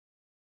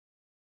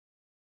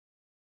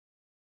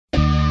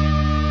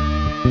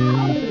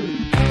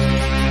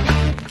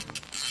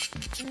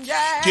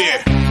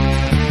Yeah.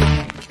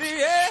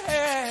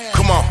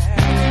 Come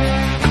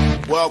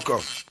on.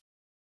 Welcome.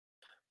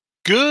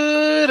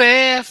 Good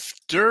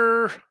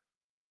afternoon.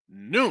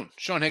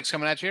 Sean Higgs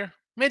coming at you here.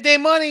 Midday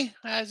Money,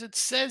 as it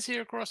says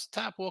here across the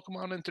top. Welcome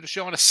on into the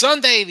show on a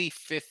Sunday, the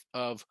 5th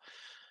of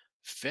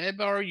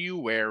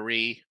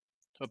February.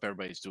 Hope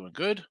everybody's doing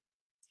good.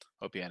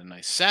 Hope you had a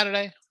nice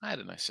Saturday. I had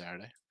a nice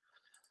Saturday.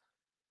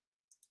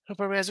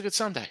 Hope everybody has a good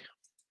Sunday.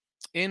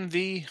 In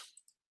the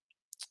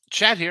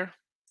chat here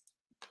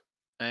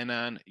and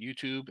on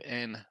YouTube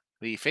and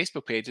the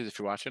Facebook pages, if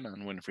you're watching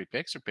on Winning Free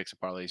Picks or Picks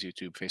and Parlays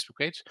YouTube Facebook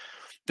page,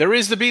 there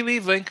is the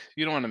Believe link.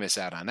 You don't want to miss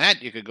out on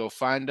that. You could go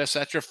find us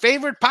at your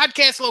favorite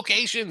podcast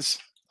locations: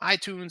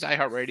 iTunes,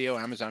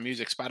 iHeartRadio, Amazon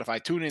Music, Spotify,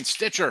 TuneIn,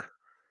 Stitcher.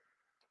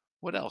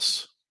 What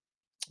else?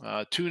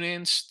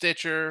 TuneIn,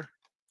 Stitcher.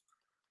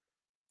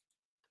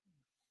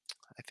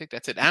 I think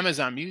that's it.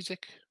 Amazon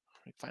Music.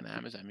 You can find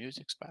Amazon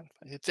Music, Spotify.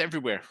 It's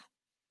everywhere.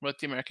 With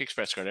the American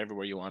Express card,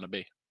 everywhere you want to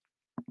be.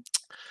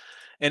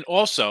 And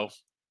also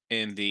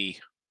in the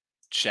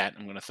chat,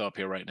 I'm going to throw up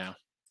here right now,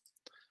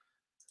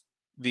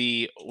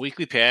 the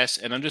weekly pass,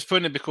 and I'm just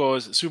putting it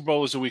because the Super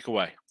Bowl is a week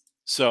away.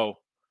 So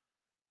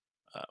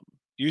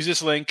use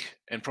this link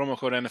and promo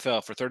code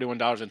NFL for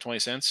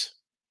 $31.20.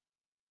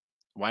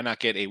 Why not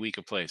get a week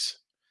of plays?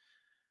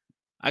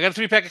 I got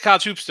a 3-pack of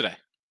college hoops today.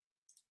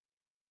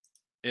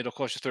 It'll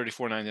cost you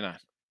 $34.99.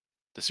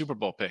 The Super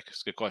Bowl pick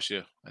is going to cost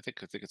you, I think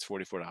it's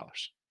 $44.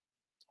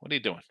 What are you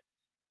doing?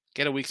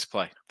 Get a week's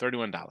play,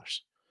 $31.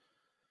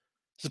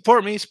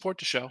 Support me, support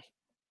the show.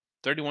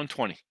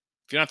 $31.20. If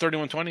you're not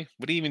 $31.20,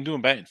 what are you even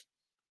doing betting?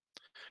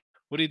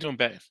 What are you doing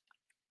betting?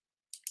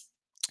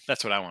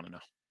 That's what I want to know.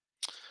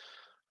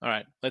 All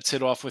right, let's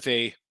hit off with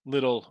a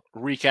little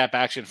recap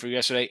action for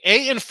yesterday.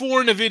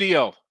 8-4 in the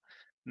video.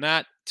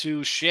 Not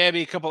too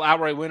shabby. A couple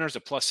outright winners, a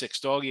 +6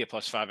 doggy, a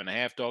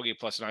 +5.5 doggy, a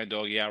 +9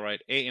 doggy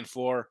outright.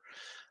 8-4.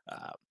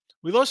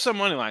 We lost some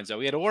money lines, though.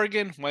 We had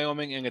Oregon,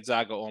 Wyoming, and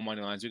Gonzaga all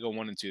money lines. We go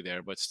 1 and 2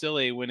 there, but still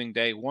a winning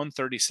day.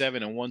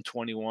 137 and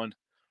 121.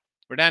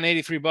 We're down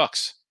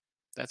 $83.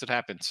 That's what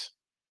happens.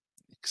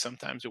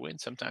 Sometimes you win,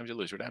 sometimes you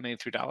lose. We're down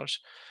 $83.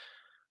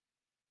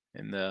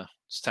 And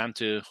it's time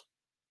to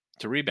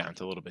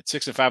rebound a little bit.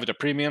 6-5 with the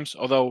premiums,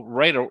 although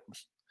a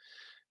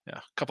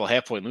couple of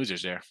half-point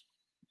losers there.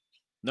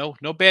 No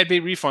bad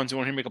beat refunds. You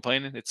won't hear me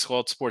complaining. It's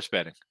called sports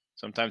betting.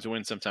 Sometimes you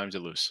win, sometimes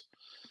you lose.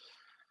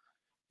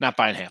 Not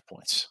buying half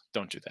points.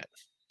 Don't do that.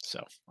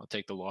 So I'll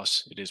take the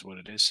loss. It is what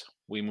it is.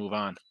 We move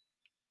on.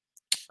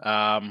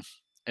 And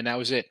that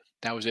was it.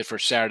 That was it for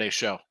Saturday's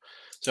show.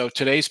 So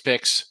today's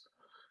picks,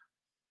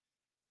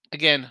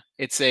 again,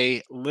 it's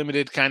a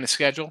limited kind of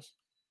schedule.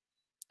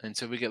 And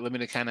so we get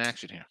limited kind of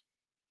action here.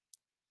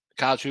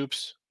 College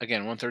hoops,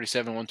 again,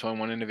 137,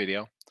 121 in the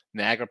video.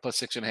 Niagara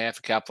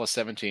 +6.5, Cal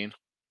 +17.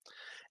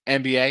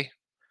 NBA,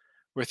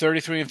 we're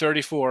 33 and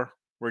 34.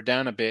 We're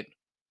down a bit.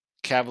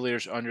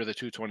 Cavaliers under the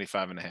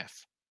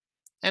 225.5.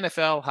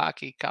 NFL,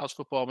 hockey, college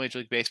football, Major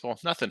League Baseball,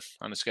 nothing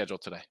on the schedule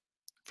today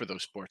for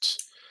those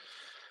sports.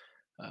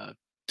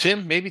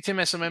 Tim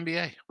has some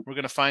NBA. We're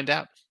going to find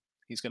out.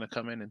 He's going to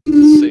come in and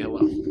say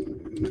hello.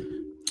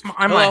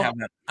 I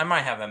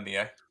might have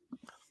NBA.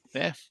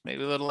 Yeah,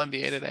 maybe a little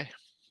NBA today.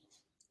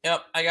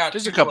 Yep, I got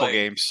just a couple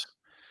games.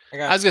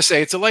 I was going to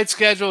say, it's a light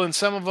schedule, and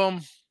some of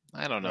them,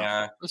 I don't know.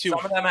 Yeah, some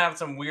of them have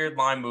some weird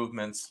line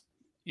movements.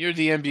 You're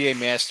the NBA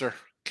master,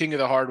 king of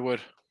the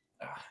hardwood.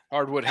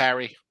 Hardwood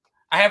Harry.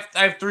 I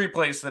have 3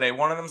 plays today.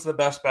 One of them's the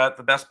best bet.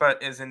 The best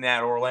bet is in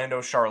that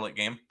Orlando-Charlotte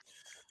game.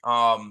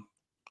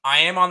 I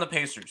am on the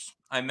Pacers.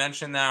 I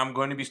mentioned that I'm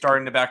going to be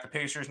starting to back the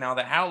Pacers now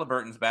that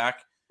Halliburton's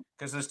back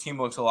because this team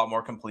looks a lot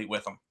more complete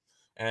with him.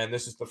 And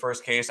this is the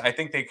first case. I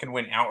think they can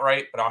win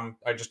outright, but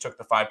I just took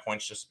the 5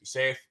 points just to be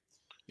safe.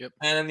 Yep.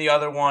 And then the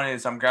other one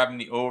is I'm grabbing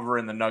the over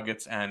in the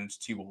Nuggets and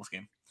T-Wolves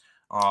game.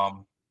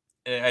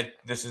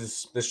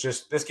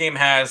 This game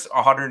has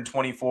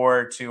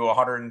 124 to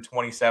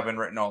 127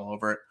 written all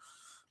over it.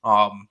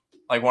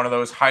 Like one of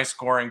those high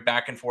scoring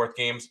back and forth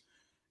games.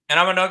 And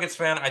I'm a Nuggets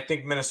fan. I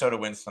think Minnesota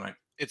wins tonight.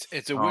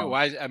 It's a weird.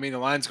 Why? I mean, the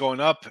line's going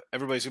up.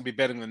 Everybody's gonna be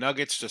betting the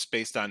Nuggets just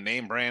based on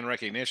name brand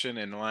recognition,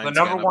 and the line's the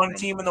number 1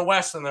 team in the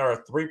West, and they're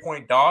a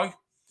 3-point dog.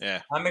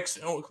 Yeah, I'm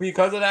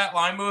because of that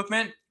line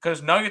movement.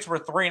 Because Nuggets were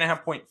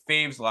 3.5-point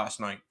faves last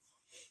night,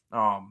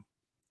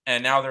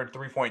 and now they're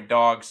 3-point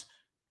dogs.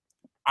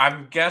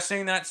 I'm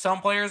guessing that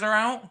some players are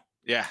out.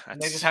 Yeah,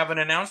 they just haven't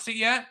announced it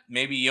yet.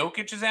 Maybe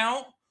Jokic is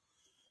out.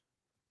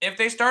 If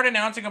they start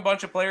announcing a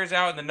bunch of players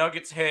out and the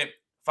Nuggets hit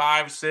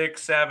 5,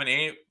 6, 7,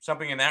 8,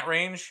 something in that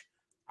range,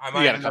 I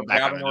might end up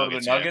grabbing a little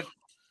bit Nuggets.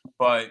 Yeah.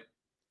 But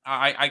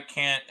I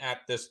can't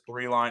at this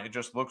 3 line. It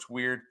just looks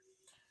weird.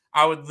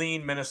 I would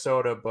lean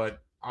Minnesota,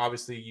 but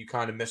obviously you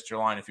kind of missed your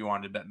line if you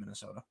wanted to bet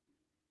Minnesota.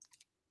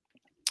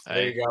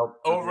 There you go.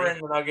 Over in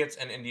the Nuggets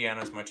and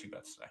Indiana is my 2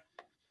 bets today.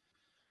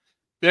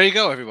 There you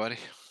go, everybody.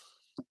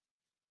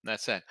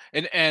 That's it.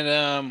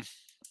 And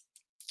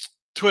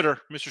Twitter,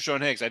 Mr.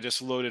 Sean Higgs, I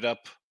just loaded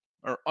up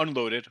or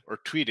unloaded or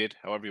tweeted,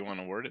 however you want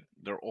to word it.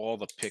 All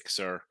the picks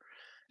are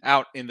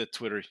out in the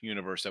Twitter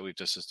universe that we've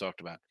just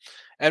talked about.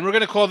 And we're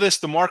going to call this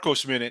the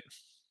Marcos Minute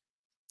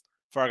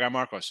for our guy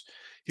Marcos.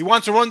 He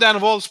wants a rundown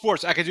of all the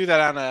sports. I could do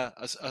that on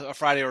a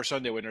Friday or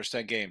Sunday when there's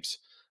 10 games,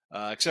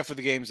 except for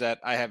the games that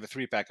I have a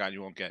 3-pack on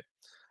you won't get.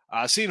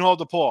 Seton Hall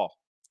DePaul.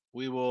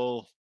 We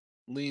will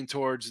lean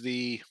towards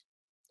the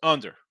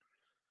under.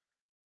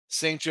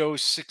 St.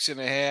 Joe's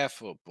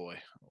 6.5. Oh, boy.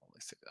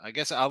 I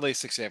guess I'll lay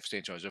 6.5 for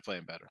St. Joe's. They're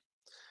playing better.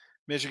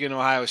 Michigan,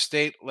 Ohio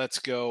State. Let's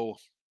go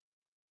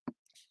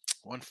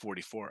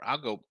 144. I'll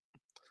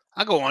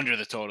go under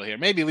the total here.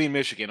 Maybe lean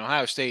Michigan.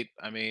 Ohio State,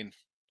 I mean,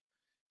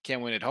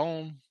 can't win at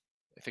home.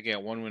 If they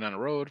get one win on the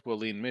road, we'll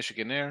lean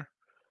Michigan there.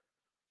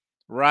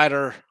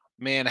 Rider,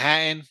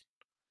 Manhattan.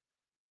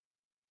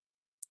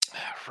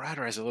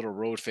 Rider has a little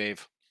road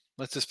fave.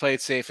 Let's just play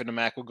it safe in the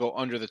MAC. We'll go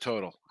under the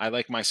total. I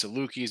like my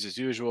Salukis as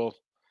usual.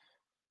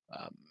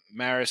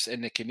 Maris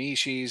and the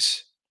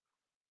Kanishis.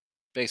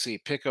 Basically,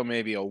 pick them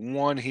maybe a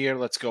 1 here.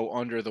 Let's go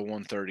under the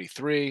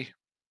 133.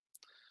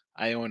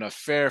 I own a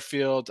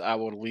Fairfield. I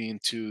will lean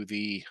to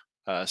the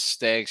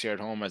Stags here at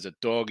home as a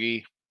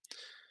doggy.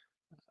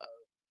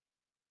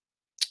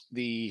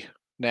 The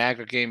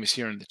Niagara game is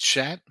here in the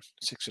chat.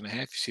 6.5.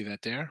 You see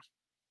that there.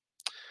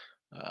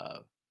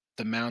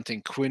 The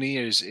Mountain Quinny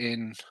is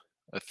in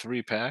a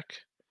 3-pack.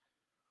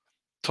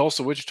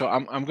 Tulsa, Wichita.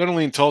 I'm going to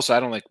lean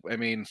Tulsa.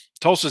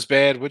 Tulsa's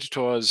bad.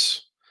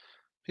 Wichita's.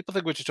 People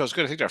think Wichita's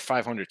good. I think they're a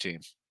 500 team.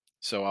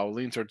 So I'll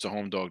lean towards the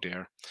home dog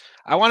there.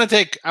 I want to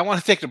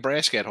take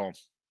Nebraska at home.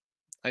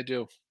 I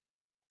do.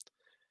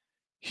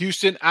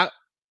 Houston.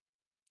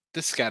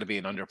 This has got to be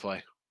an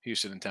underplay.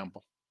 Houston and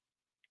Temple.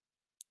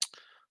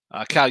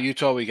 Cal,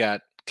 Utah. We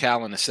got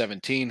Cal in the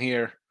 17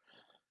 here.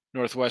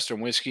 Northwestern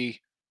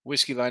whiskey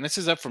line. This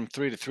is up from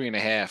 3 to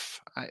 3.5.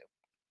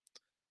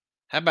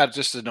 How about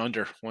just an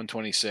under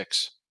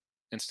 126?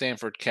 And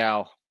Stanford,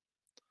 Cal.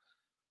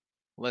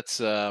 Let's.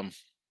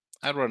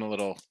 I'd run a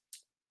little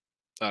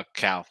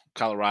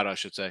Colorado, I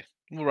should say.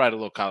 We'll ride a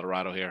little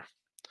Colorado here.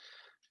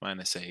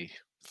 Minus a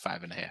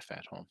 5.5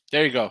 at home.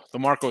 There you go. The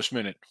Marcos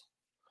Minute.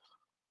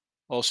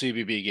 All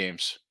CBB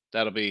games.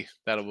 That'll be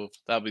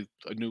a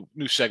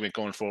new segment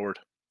going forward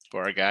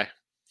for our guy.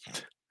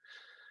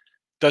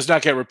 Does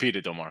not get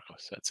repeated though,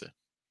 Marcos. That's it.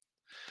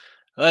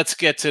 Let's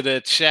get to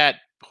the chat.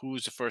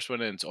 Who's the first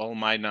one in? It's all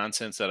my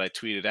nonsense that I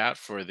tweeted out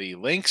for the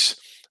links.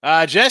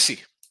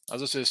 Jesse. I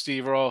was listening to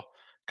Steve Earle.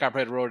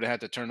 Copperhead Road. I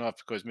had to turn off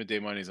because Midday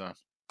Money's on.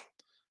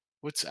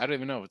 I don't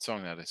even know what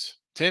song that is.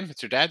 Tim,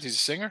 it's your dad? He's a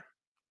singer?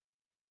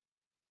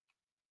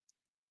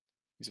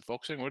 He's a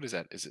folk singer? What is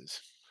that? Is it?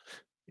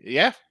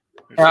 Yeah?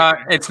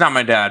 It's not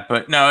my dad,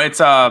 but no, it's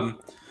no,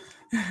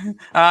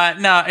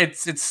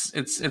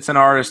 it's an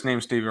artist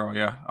named Steve Earle,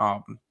 yeah.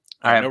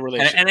 I have no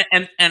relation.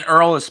 And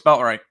Earl is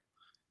spelled right.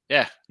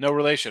 Yeah, no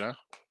relation, huh?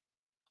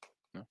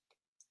 No.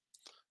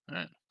 All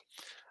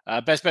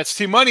right. Best bets,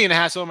 Team Money in the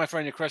hassle. My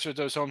friend, you crush with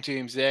those home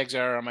teams. The eggs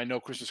are on my no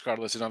Christmas card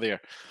list another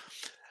year.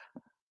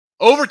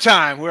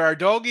 Overtime, where our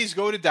doggies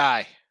go to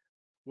die.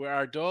 Where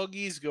our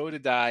doggies go to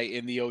die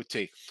in the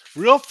OT.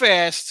 Real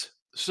fast.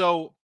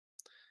 So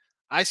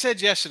I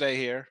said yesterday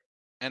here,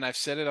 and I've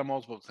said it on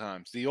multiple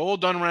times, the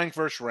old unranked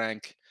versus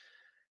rank,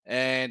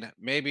 and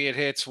maybe it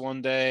hits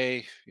one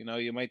day. You know,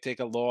 you might take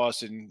a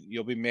loss, and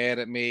you'll be mad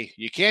at me.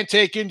 You can't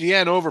take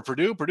Indiana over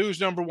Purdue. Purdue's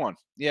number 1.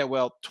 Yeah,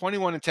 well,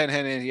 21-10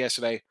 heading in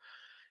yesterday.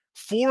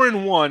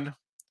 4-1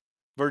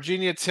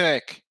 Virginia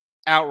Tech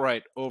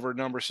outright over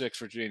number 6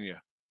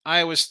 Virginia.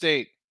 Iowa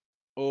State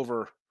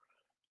over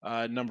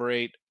number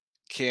 8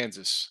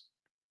 Kansas.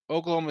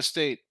 Oklahoma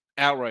State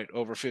outright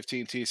over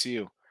 15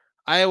 TCU.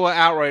 Iowa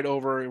outright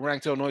over a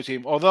ranked Illinois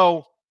team,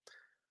 although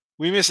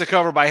we missed the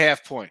cover by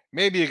half point.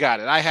 Maybe you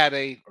got it. I had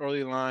a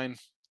early line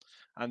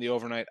on the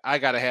overnight. I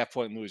got a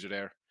half-point loser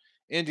there.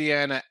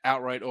 Indiana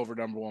outright over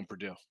number 1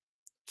 Purdue.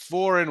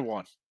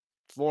 4-1.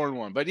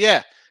 4-1. But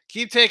yeah,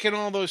 keep taking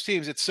all those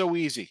teams. It's so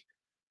easy.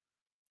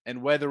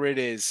 And whether it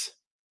is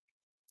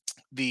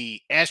the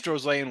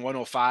Astros laying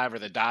 105 or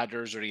the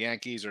Dodgers or the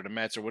Yankees or the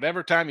Mets or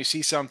whatever time you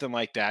see something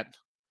like that,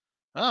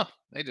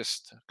 they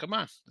just, come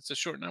on. It's a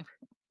short number.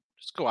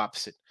 Just go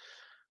opposite.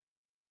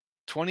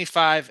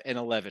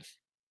 25-11.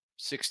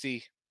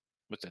 60,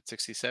 what's that,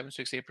 67,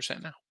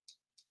 68% now?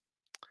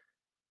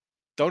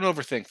 Don't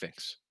overthink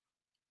things.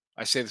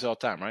 I say this all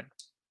the time, right?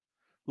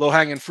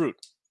 Low-hanging fruit.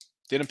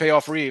 Didn't pay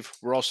off Reeve.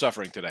 We're all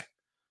suffering today.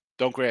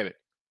 Don't grab it.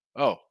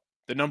 Oh,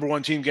 the number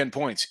 1 team getting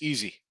points.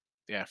 Easy.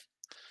 Yeah.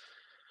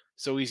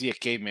 So easy a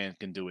caveman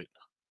can do it.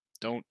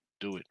 Don't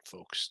do it,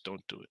 folks.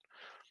 Don't do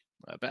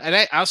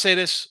it. I'll say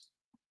this.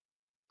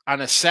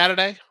 On a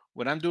Saturday,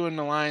 when I'm doing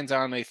the lines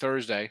on a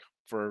Thursday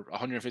for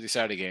 150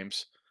 Saturday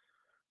games,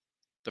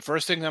 the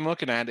first thing I'm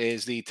looking at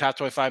is the top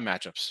 25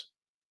 matchups.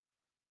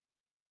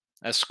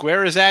 As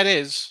square as that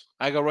is,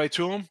 I go right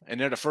to them, and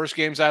they're the first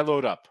games I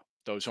load up,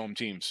 those home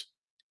teams,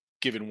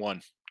 giving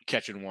 1,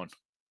 catching 1.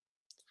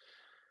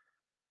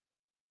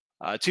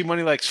 Team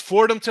Money likes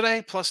Fordham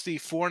today, plus the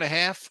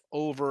 4.5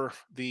 over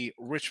the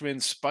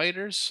Richmond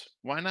Spiders.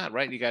 Why not,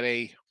 right? You got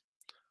a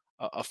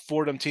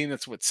Fordham team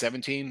that's,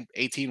 17,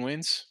 18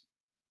 wins?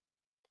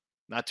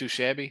 not too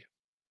shabby.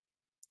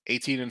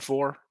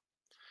 18-4.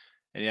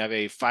 And you have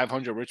a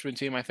 500 Richmond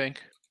team, I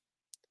think.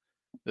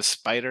 The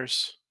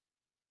Spiders.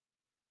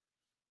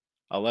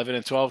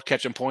 11-12,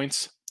 catching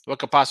points. What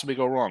could possibly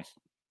go wrong?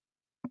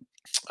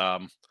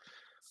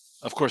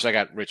 Of course, I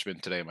got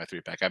Richmond today in my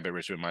 3-pack. I bet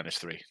Richmond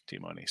 -3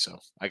 team money. So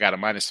I got a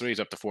 -3. It's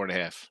up to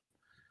 4.5.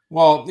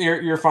 Well,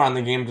 you're fine.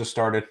 The game just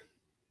started.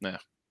 Yeah.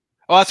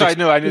 Oh, that's what I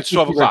knew. I knew it's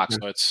 12 o'clock.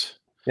 Richmond. So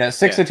it's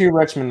 6-2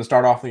 Richmond to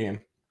start off the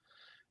game.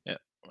 Yeah.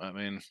 I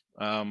mean,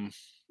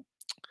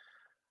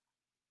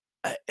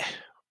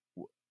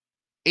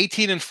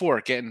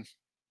 18-4, getting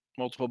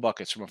multiple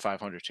buckets from a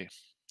 500 team.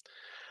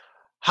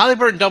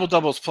 Halliburton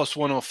double-doubles plus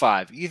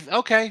 105.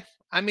 Okay.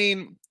 I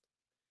mean,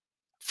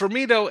 for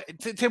me, though,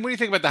 Tim, what do you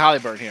think about the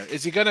Halliburton here?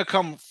 Is he going to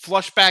come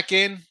flush back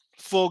in,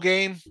 full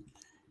game?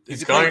 He's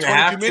he playing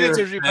 22 minutes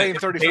or is he playing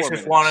 34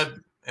 minutes?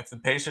 If the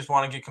Pacers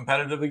want to get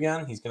competitive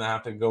again, he's going to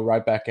have to go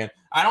right back in.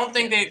 I don't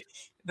think they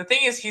 – the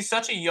thing is he's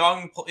such a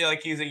young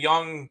 – he's a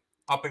young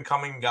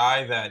up-and-coming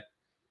guy that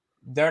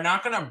they're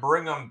not going to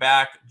bring him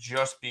back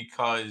just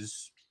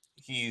because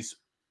he's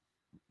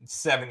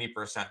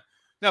 70%.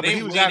 No, but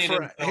he was out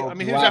for.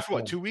 He was out for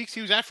what? 2 weeks.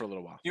 He was out for a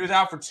little while. He was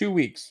out for 2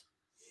 weeks.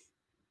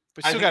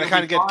 But still got to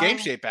kind of get game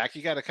shape back.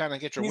 You got to kind of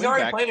get your win back.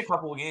 He's already played a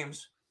couple of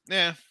games.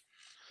 Yeah.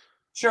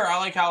 Sure, I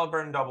like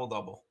Halliburton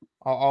double-double.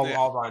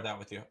 I'll ride that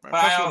with you. But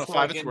I also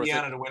like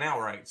Indiana to win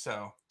outright.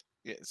 So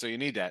yeah, so you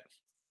need that.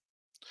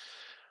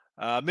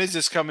 Miz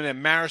is coming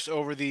in. Maris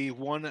over the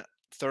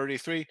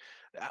 133.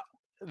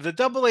 The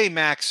AA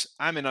max.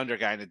 I'm an under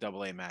guy in the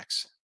AA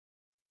max.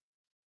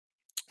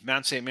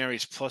 Mount St.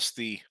 Mary's plus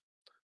the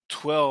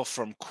 12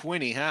 from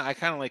Quinny, huh? I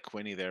kind of like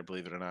Quinny there,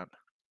 believe it or not.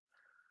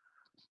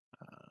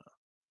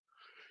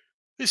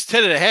 It's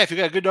 10.5. You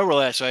got a good number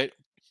last night.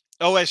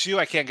 OSU,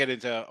 I can't get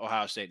into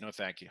Ohio State. No,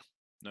 thank you.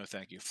 No,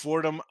 thank you.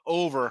 Fordham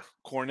over.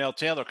 Cornell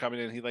Taylor coming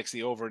in. He likes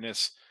the over in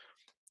this.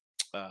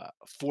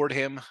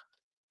 Fordham,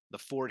 the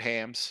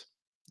Fordhams,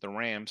 the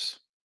Rams.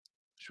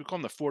 Should we call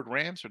them the Ford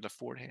Rams or the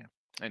Fordham?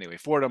 Anyway,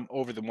 Fordham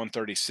over the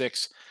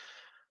 136.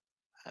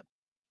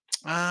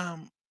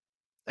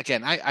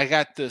 Again, I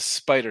got the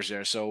Spiders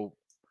there, so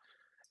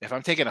if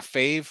I'm taking a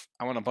fave,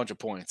 I want a bunch of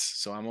points.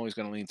 So I'm always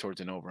going to lean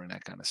towards an over in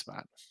that kind of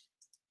spot.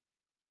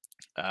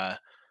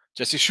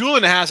 Jesse Shule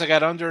in the house. I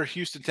got under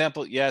Houston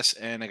Temple, yes,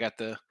 and I got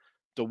the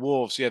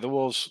Wolves. Yeah, the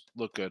Wolves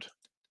look good.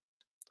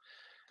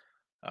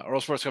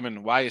 Earl Sports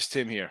coming. Why is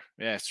Tim here?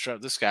 Yeah, it's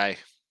this guy.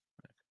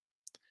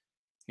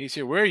 He's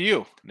here. Where are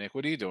you, Nick?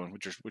 What are you doing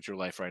with your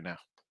life right now?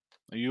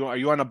 Are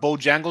you on a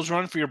Bojangles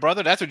run for your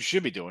brother? That's what you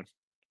should be doing.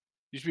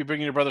 You should be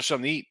bringing your brother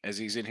something to eat as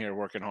he's in here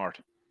working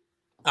hard.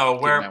 Oh,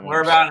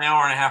 we're about an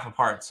hour and a half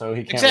apart, so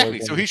he can't.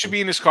 Exactly. So he should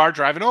be in his car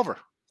driving over.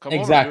 Come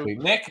exactly.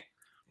 Over, Nick,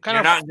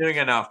 you're not doing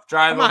enough.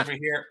 Drive over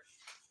here.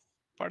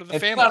 Part of the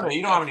family. Sunday.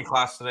 You don't have any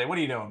class today. What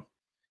are you doing?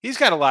 He's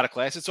got a lot of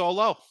class. It's all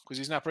low because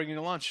he's not bringing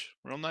you lunch.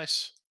 Real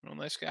nice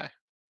guy.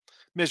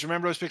 Miz,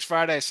 remember those picks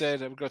Friday? I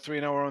said I would go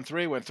 3-0 or on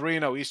 3. Went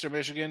 3-0 Eastern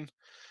Michigan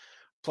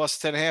plus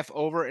 10.5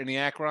 over in the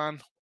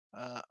Akron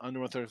under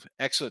 1/3.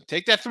 Excellent.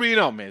 Take that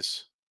 3-0,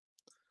 Miz.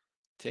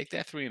 Take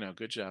that 3-0.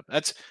 Good job.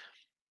 That's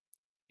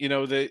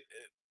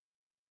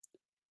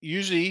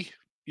usually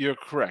you're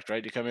correct,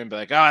 right? You come in and be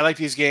like, oh, I like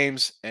these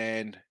games,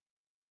 and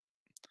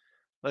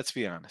let's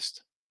be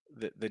honest.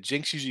 The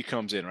jinx usually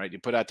comes in, right? You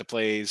put out the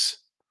plays,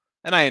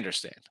 and I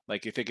understand.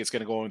 Like you think it's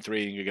going to go in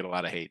 3 and you get a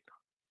lot of hate.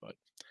 But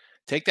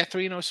take that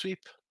 3-0 sweep.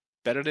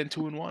 Better than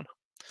 2-1.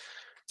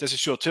 Just to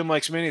show Tim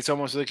likes Mini, it's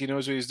almost like he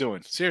knows what he's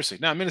doing. Seriously.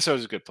 No,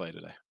 Minnesota's a good play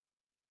today.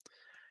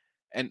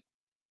 And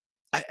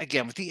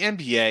again, with the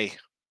NBA,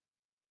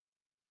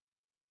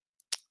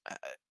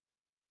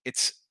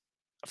 it's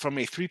from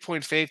a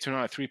 3-point fave to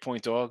now a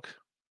 3-point dog.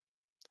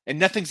 And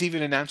nothing's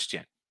even announced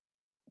yet.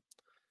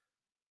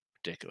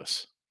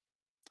 Ridiculous.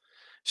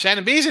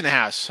 Shannon B's in the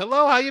house.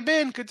 Hello, how you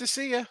been? Good to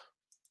see you.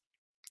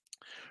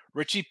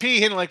 Richie P.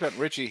 Hitting like that.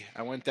 Richie,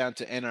 I went down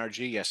to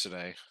NRG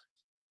yesterday.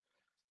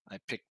 I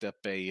picked up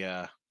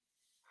a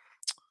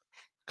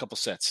couple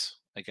sets.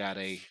 I got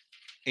a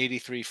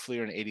 83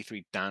 Fleer and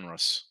 83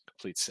 Donruss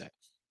complete set.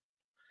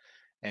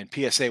 And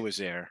PSA was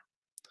there.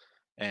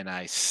 And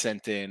I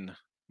sent in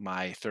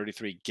my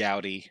 33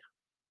 Gaudy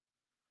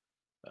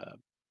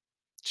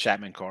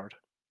Chapman card.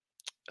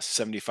 A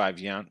 75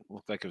 Yount.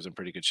 Looked like it was in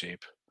pretty good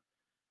shape.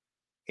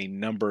 A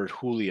numbered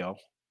Julio.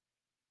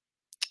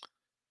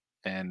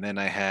 And then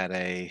I had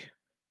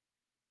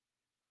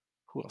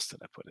who else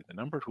did I put in? The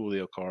numbered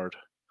Julio card.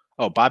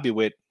 Oh, Bobby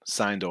Witt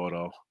signed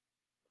auto.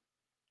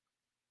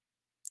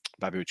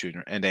 Bobby Witt Jr.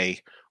 And a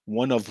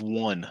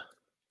 1/1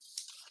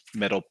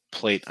 metal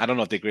plate. I don't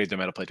know if they graded the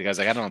metal plate. The guy's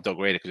like, I don't know if they'll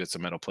grade it because it's a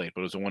metal plate,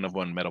 but it was a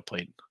 1/1 metal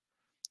plate.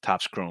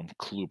 Topps Chrome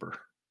Kluber.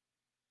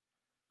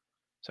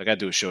 So I got to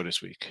do a show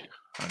this week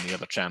on the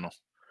other channel.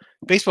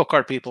 Baseball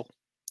card people.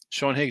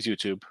 Sean Higgs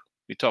YouTube.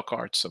 We talk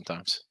cards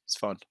sometimes. It's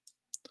fun.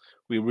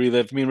 We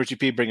relive. Me and Richie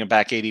P bringing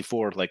back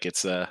 84 like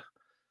it's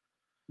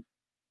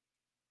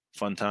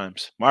fun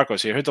times.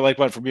 Marcos here. Hit the like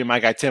button for me and my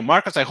guy Tim.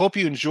 Marcos, I hope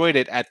you enjoyed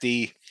it at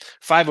the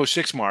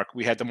 5:06 mark.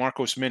 We had the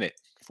Marcos Minute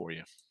for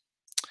you.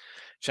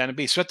 Shannon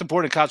B. Sweat the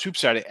board in college hoops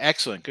Saturday.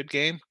 Excellent. Good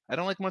game. I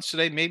don't like much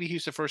today. Maybe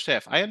Houston first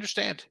half. I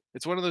understand.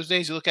 It's one of those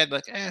days you look at it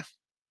like,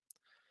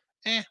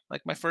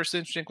 Like my first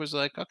instinct was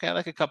like, okay, I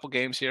like a couple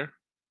games here.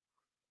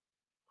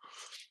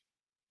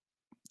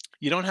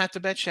 You don't have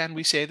to bet, Shannon.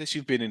 We say this.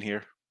 You've been in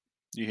here.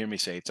 You hear me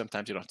say it.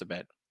 Sometimes you don't have to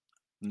bet.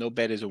 No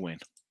bet is a win.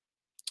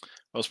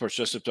 All sports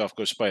just tipped off.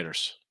 Go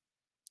Spiders.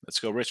 Let's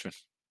go Richmond.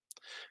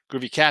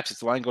 Groovy Caps. If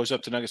the line goes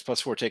up to Nuggets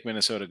 +4, take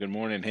Minnesota. Good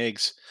morning,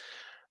 Higgs.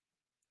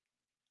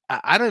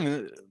 I don't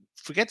even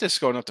forget this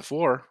going up to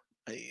 4.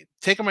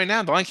 Take them right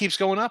now. The line keeps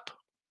going up.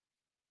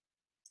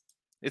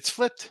 It's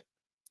flipped.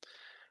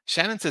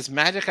 Shannon says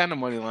Magic on the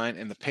money line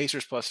and the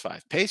Pacers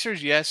 +5.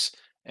 Pacers, yes.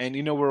 And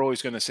we're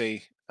always going to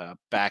say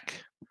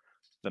back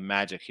the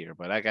Magic here,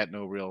 but I got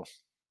no real.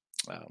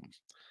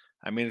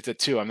 It's a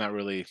 2. I'm not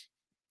really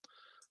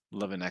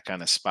loving that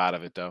kind of spot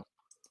of it, though.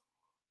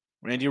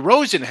 Randy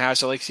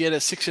Rosenhaus, I like Siena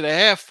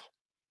 6.5.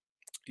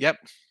 Yep.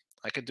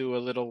 I could do a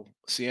little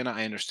Siena.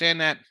 I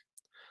understand that.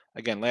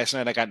 Again, last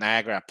night I got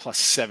Niagara at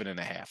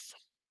 +7.5.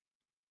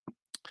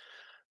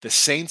 The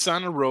Saints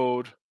on the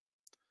road,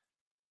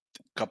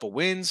 a couple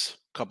wins,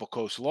 a couple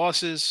close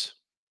losses.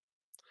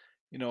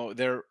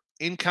 They're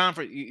in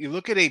conference. You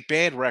look at a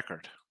bad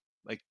record.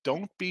 Like,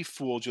 don't be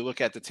fooled. You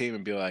look at the team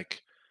and be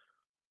like,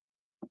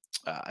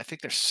 I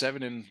think they're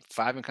 7-5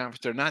 in conference.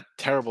 They're not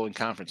terrible in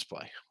conference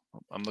play.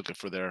 I'm looking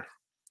for their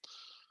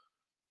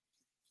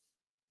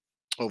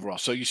overall.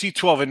 So you see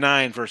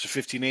 12-9 versus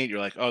 15-8. You're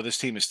like, oh, this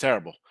team is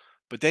terrible.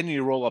 But then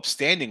you roll up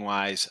standing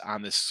wise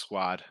on this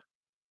squad,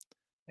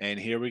 and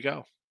here we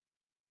go.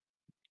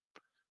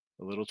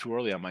 A little too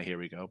early on my here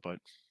we go, but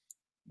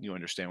you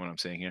understand what I'm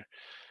saying here.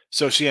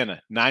 So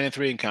Siena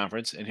 9-3 in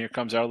conference, and here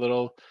comes our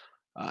little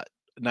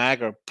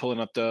Niagara pulling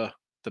up the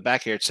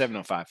back here at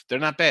 7.05. They're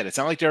not bad. It's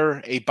not like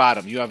they're a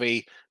bottom. You have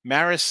a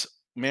Marist,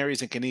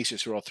 Marys, and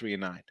Canisius who are all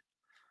 3-9.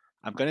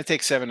 I'm going to take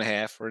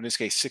 7.5, or in this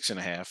case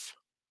 6.5,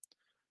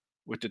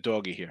 with the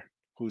doggy here,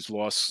 who's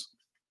lost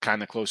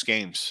kind of close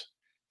games.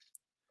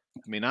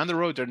 On the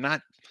road, they're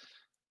not,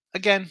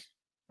 again,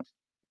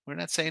 we're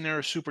not saying they're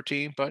a super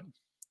team, but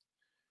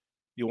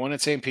you won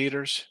at St.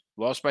 Peter's,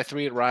 lost by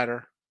 3 at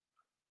Ryder,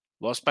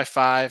 lost by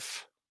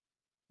 5,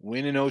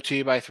 win in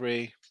OT by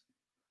 3,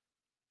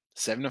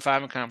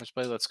 7-5 in conference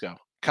play. Let's go.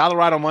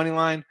 Colorado money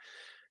line.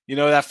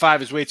 That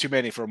 5 is way too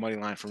many for a money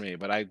line for me,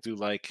 but I do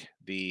like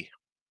the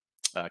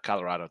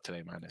Colorado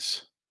today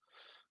minus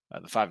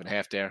the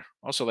 5.5 there.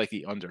 Also like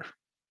the under.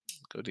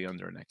 Go the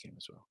under in that game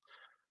as well.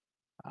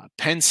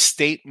 Penn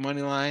State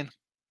money line.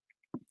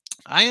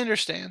 I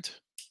understand.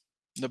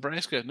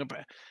 Nebraska. And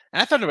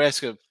I thought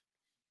Nebraska,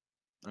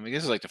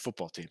 this is like the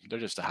football team. They're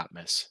just a hot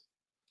mess.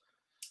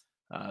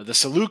 The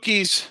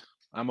Salukis,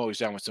 I'm always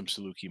down with some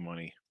Saluki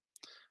money.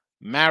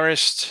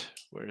 Marist,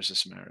 where is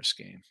this Marist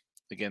game?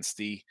 Against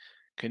the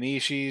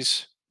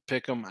Canisius.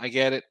 Pick them. I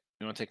get it.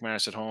 You want to take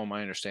Marist at home?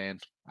 I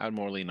understand. I would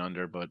more lean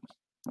under, but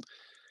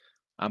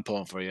I'm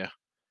pulling for you.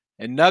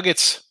 And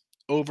Nuggets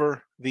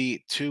over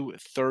the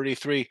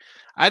 233.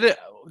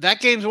 That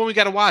game's one we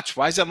got to watch.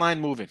 Why is that line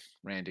moving,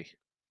 Randy?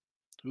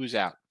 Who's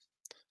out?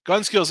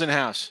 Gun skills in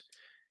house.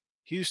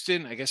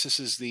 Houston, I guess this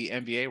is the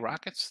NBA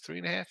Rockets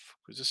 3.5,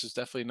 because this is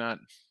definitely not.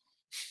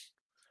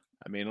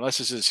 Unless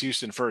this is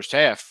Houston first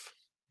half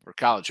for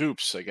college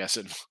hoops, I guess.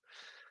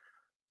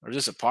 Or is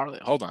this a parlay?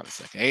 Hold on a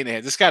second.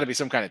 8.5. This got to be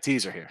some kind of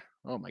teaser here.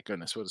 Oh my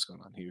goodness, what is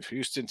going on here?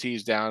 Houston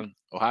teased down.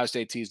 Ohio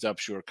State teased up.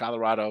 Sure.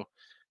 Colorado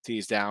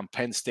teased down.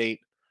 Penn State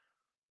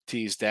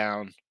teased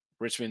down.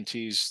 Richmond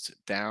teased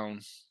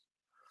down.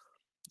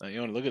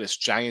 Look at this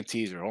giant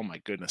teaser. Oh my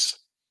goodness.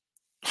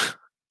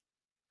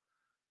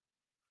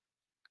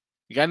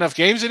 You got enough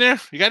games in there?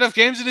 You got enough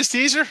games in this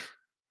teaser?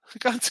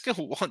 Let's go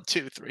 1,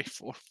 2, 3,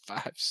 4,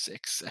 5,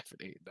 6, 7,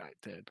 8, 9,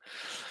 10,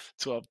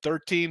 12,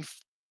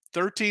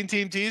 13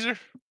 team teaser.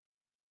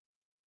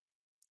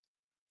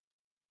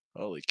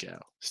 Holy cow.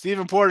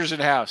 Stephen Porter's in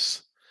the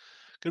house.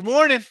 Good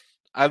morning.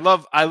 I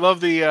love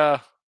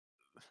the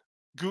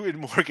Guten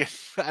Morgan.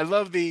 I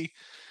love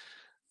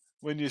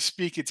when you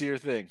speak it to your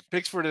thing.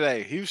 Picks for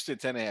today. Houston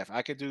 10.5.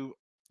 I could do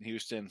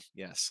Houston.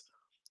 Yes.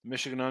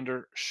 Michigan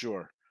under.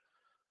 Sure.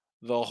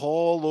 The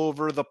hole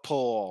over the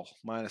pole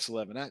minus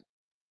 11.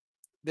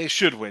 They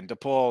should win.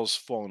 DePaul's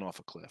falling off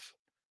a cliff.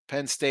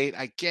 Penn State.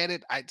 I get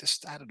it. I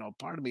don't know.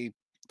 Part of me.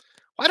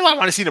 Why do I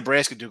want to see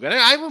Nebraska do good?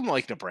 I wouldn't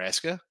like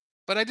Nebraska,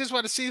 but I just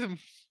want to see them.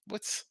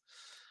 What's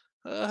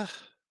a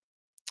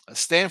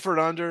Stanford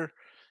under?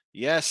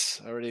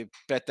 Yes, I already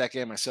bet that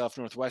game myself.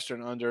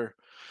 Northwestern under.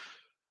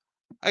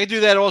 I can do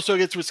that also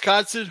against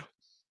Wisconsin.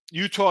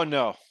 Utah,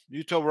 no.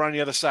 Utah, we're on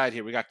the other side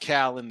here. We got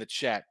Cal in the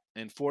chat.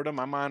 And Fordham,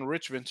 I'm on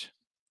Richmond.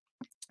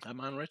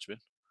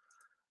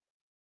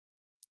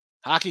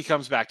 Hockey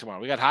comes back tomorrow.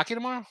 We got hockey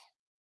tomorrow?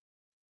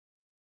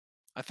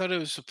 I thought it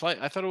was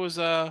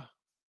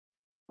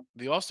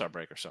the All-Star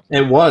break or something.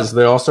 It was.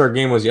 The All-Star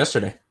game was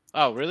yesterday.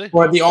 Oh, really?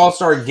 Or the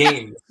All-Star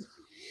game.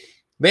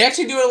 They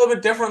actually do it a little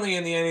bit differently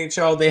in the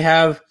NHL. They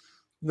have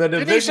the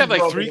division. They used to have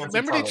like 3.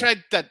 Remember they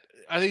tried that?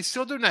 Are they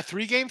still doing that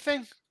 3-game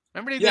thing?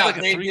 Remember they did like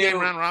a 3-game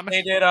round robin?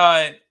 They did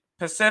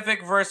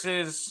Pacific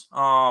versus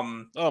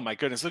Oh my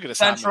goodness! Look at this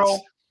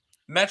Central,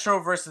 Metro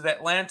versus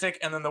Atlantic,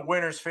 and then the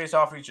winners face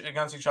off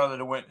against each other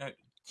to win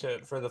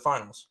for the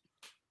finals.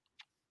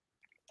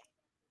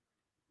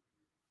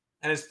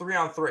 And it's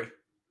 3-on-3.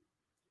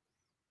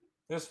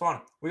 It was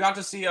fun. We got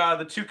to see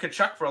the two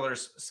Kachuk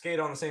brothers skate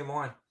on the same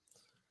line.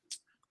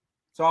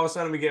 So all of a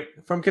sudden we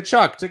get from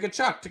Kachuk to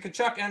Kachuk to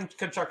Kachuk, and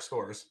Kachuk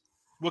scores.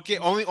 What game?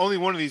 Only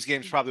one of these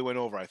games probably went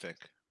over, I think.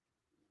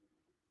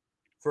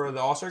 For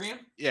the All-Star game?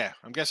 Yeah,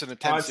 I'm guessing the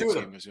 10-6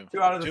 game was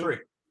 2 out of the 3.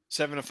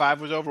 7-5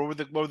 was over.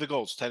 What were the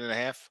goals?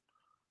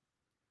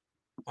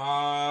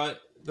 10.5.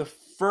 The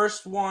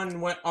first one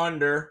went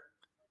under,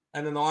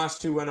 and then the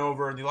last 2 went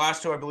over. The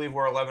last 2, I believe,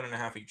 were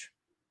 11.5 each.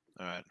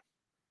 All right.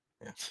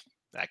 Yeah,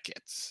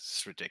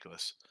 it's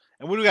ridiculous.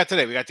 And what do we got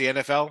today? We got the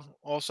NFL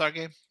All-Star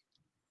game,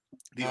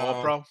 the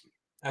All-Pro.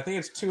 I think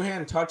it's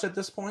 2-hand touch at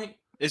this point.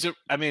 Is it?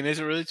 I mean, is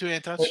it really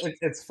 2-hand touch?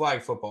 It's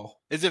flag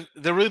football. Is it?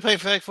 They're really playing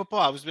flag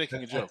football? I was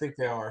making a joke. I think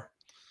they are.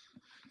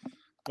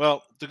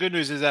 Well, the good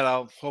news is that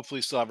I'll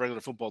hopefully still have regular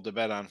football to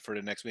bet on for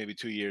the next maybe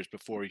 2 years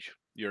before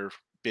your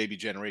baby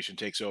generation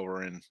takes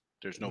over and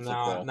there's no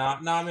football.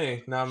 Not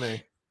me. Not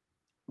me.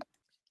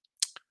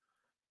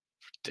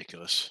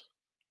 Ridiculous.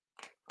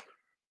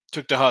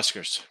 Took the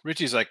Huskers.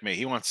 Richie's like me.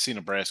 He wants to see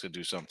Nebraska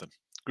do something.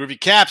 Groovy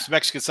Caps,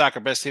 Mexican soccer,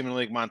 best team in the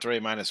league,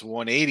 Monterrey, minus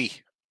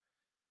 180.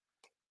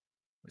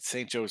 With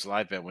St. Joe's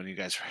live bet when you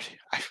guys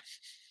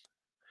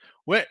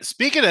ready.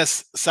 Speaking of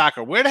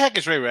soccer, where the heck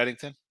is Ray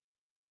Reddington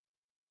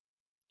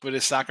with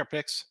his soccer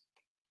picks?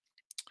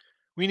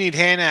 We need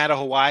Hannah out of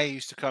Hawaii. He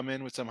used to come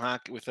in with some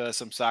hockey, with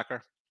some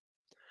soccer.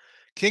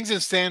 Kings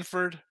and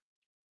Stanford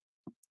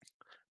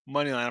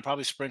money line. I'll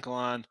probably sprinkle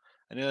on.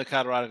 I know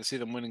Colorado. I can see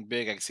them winning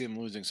big. I can see them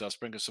losing, so I'll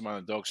sprinkle some on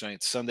the dog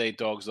night. Sunday,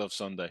 dogs love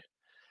Sunday.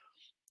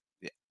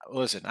 Yeah,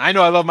 listen, I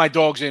know I love my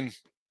dogs in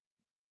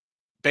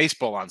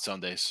baseball on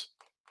Sundays.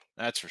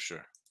 That's for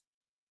sure.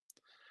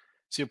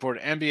 See report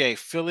NBA,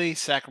 Philly,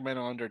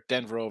 Sacramento under,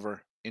 Denver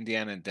over,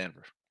 Indiana and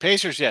Denver.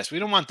 Pacers, yes. We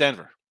don't want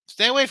Denver.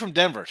 Stay away from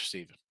Denver,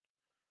 Steven.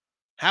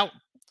 How?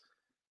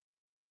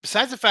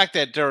 Besides the fact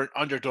that they're an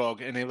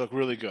underdog and they look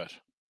really good,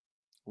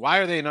 why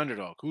are they an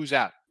underdog? Who's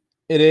out?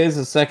 It is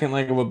the second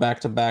leg of a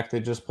back-to-back.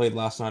 They just played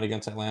last night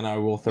against Atlanta. I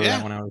will throw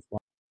that one out as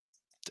well.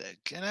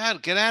 Get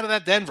out of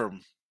that Denver.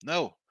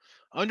 No.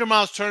 Under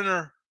Miles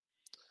Turner,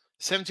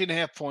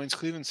 17.5 points.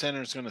 Cleveland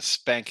Center is going to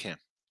spank him.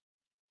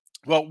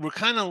 Well, we're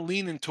kind of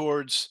leaning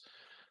towards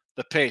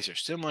the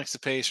Pacers. Tim likes the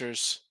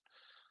Pacers.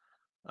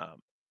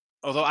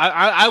 Although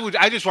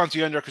I just want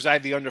the under because I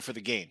have the under for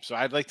the game. So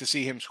I'd like to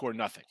see him score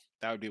nothing.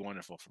 That would be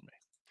wonderful for me.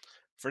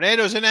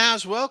 Fernando's in the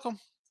house. Welcome.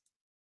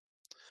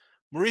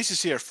 Maurice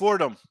is here.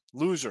 Fordham,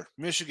 loser.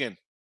 Michigan,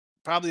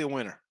 probably a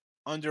winner.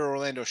 Under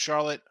Orlando,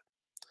 Charlotte.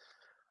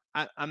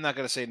 I'm not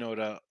going to say no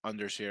to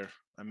unders here.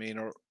 I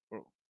mean,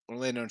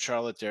 Orlando and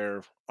Charlotte, they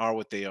are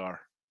what they are.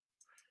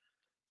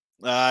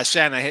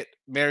 Shannon, I hit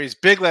Mary's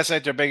big last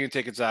night. They're begging to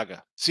take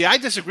Gonzaga. See, I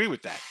disagree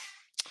with that.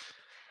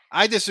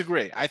 I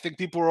disagree. I think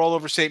people are all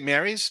over St.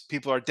 Mary's.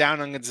 People are down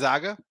on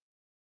Gonzaga.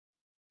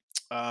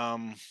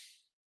 And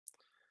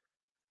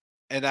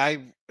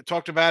I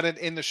talked about it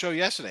in the show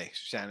yesterday,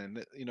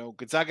 Shannon. You know,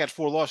 Gonzaga had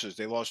 4 losses.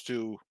 They lost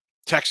to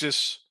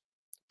Texas,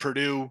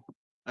 Purdue.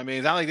 I mean,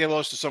 it's not like they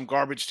lost to some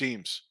garbage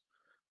teams.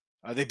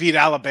 They beat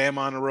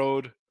Alabama on the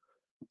road.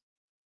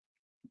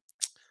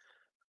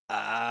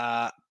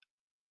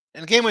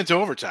 And the game went to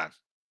overtime.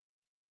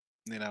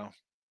 You know,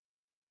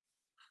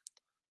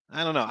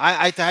 I don't know.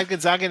 I had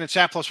Gonzaga in the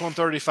chat plus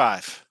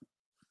 135.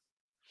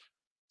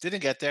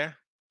 Didn't get there.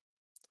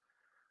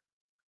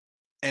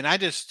 And I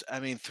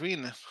mean,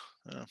 3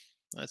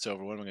 that's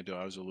over. What am I going to do?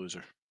 I was a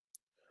loser.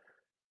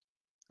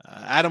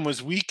 Adam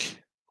was weak.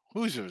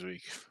 Who's was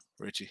weak?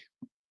 Richie.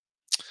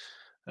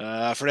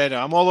 Fernando,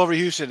 I'm all over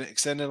Houston.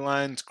 Extended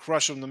lines,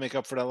 crush them to make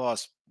up for that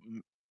loss.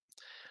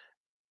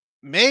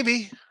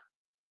 Maybe.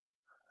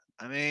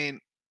 I mean,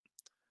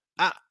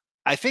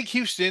 I think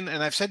Houston,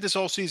 and I've said this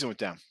all season with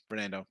them,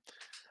 Fernando,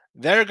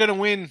 they're going to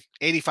win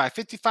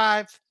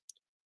 85-55,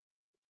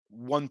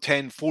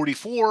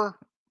 110-44,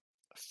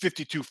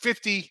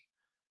 52-50.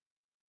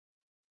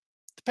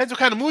 Depends what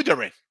kind of mood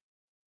they're in.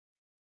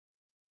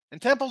 And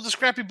Temple's a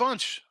scrappy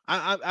bunch.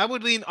 I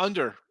would lean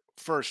under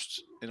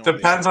first.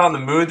 Depends on the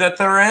mood that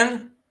they're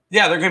in.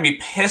 Yeah, they're going to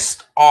be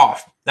pissed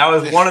off. That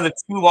was one of the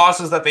 2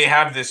 losses that they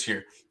have this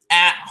year.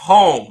 At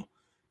home,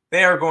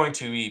 they are going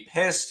to be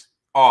pissed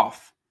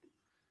off.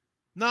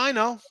 No, I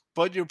know,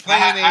 but you're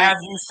playing. I have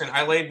Houston.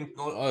 I laid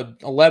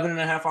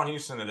 11.5 on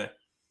Houston today.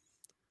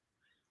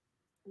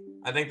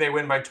 I think they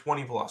win by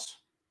 20 plus,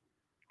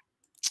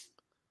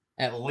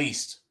 at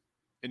least.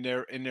 In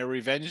their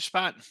revenge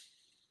spot.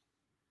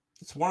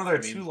 It's one of their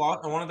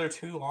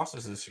 2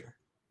 losses this year.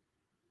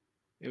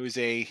 It was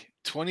a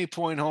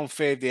 20-point home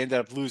fave. They ended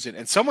up losing,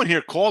 and someone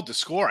here called the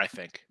score. I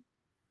think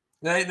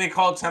they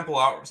called Temple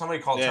out. Somebody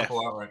called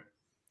Temple out, right?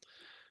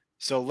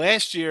 So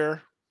last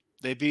year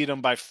they beat them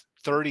by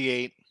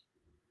 38.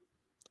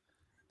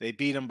 They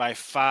beat them by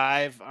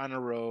 5 on the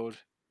road.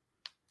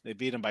 They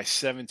beat them by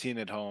 17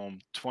 at home,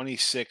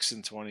 26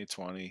 in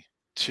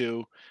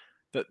 2022.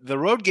 The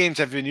road games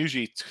have been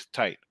usually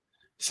tight.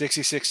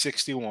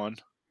 66-61,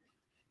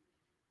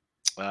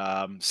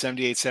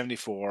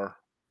 78-74,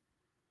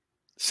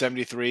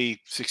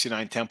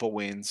 73-69 Temple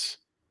wins.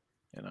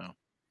 You know.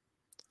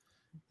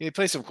 They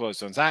play some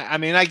close ones. I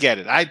mean, I get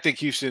it. I think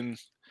Houston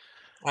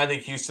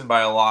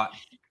by a lot.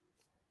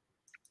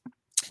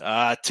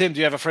 Tim, do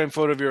you have a frame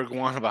photo of your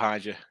iguana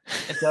behind you?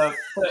 I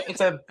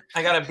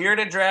got a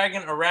bearded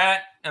dragon, a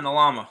rat, and a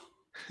llama.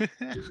 There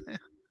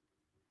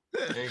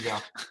you go.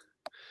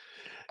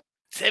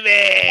 Timmy!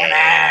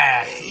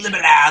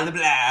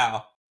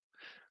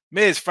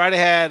 Miz, Friday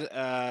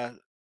had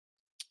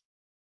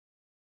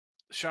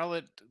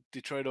Charlotte,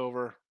 Detroit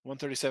over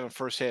 137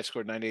 first half,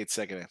 scored 98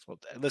 second half. Well,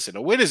 listen,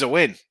 a win is a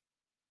win.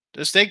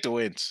 Just take the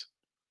wins.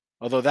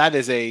 Although that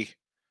is a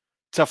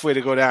tough way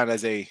to go down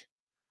as a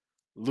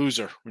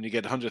loser when you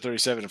get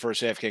 137 in the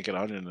first half, can't get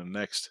 100 in the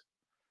next.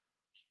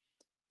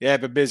 Yeah,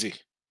 but busy.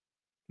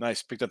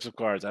 Nice. Picked up some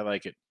cards. I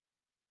like it.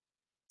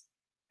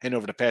 Head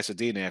over to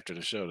Pasadena after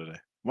the show today.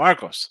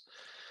 Marcos.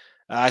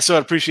 I so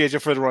appreciate you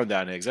for the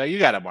rundown, Higgs. You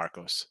got it,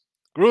 Marcos.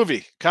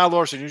 Groovy. Kyle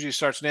Larson usually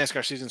starts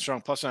NASCAR season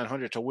strong, plus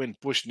 900 to win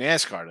Busch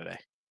NASCAR today.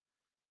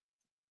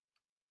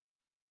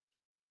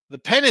 The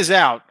pen is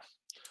out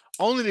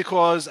only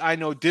because I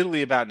know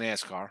diddly about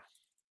NASCAR.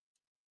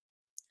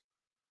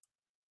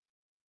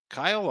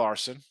 Kyle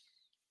Larson,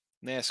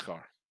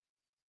 NASCAR,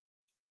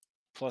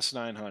 plus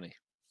 900.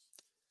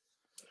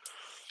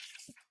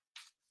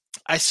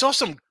 I saw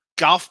some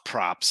golf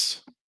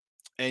props,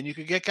 and you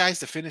could get guys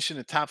to finish in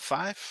the top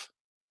 5.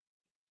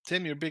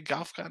 Tim, you're a big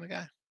golf kind of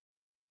guy?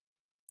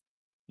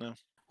 No.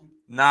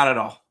 Not at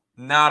all.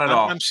 Not at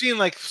all. I'm seeing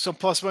like some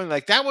plus money.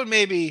 Like that would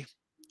maybe,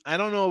 I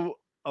don't know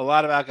a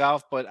lot about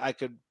golf, but I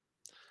could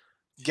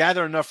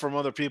gather enough from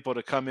other people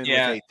to come in with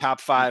a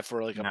top 5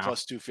 for like a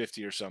plus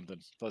 250 or something.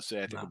 Plus,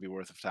 I think would be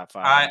worth a top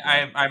 5.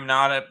 I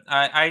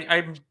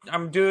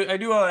do a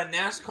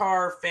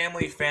NASCAR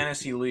family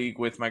fantasy league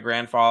with my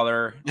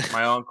grandfather,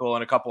 my uncle,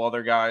 and a couple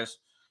other guys.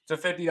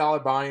 It's a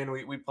 $50 buy-in.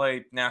 We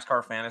played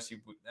NASCAR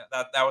fantasy.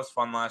 That was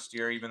fun last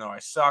year, even though I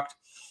sucked.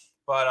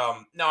 But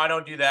no, I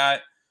don't do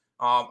that.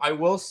 I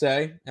will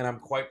say, and I'm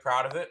quite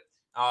proud of it.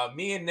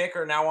 Me and Nick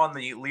are now on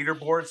the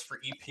leaderboards for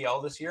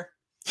EPL this year.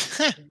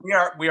 we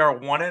are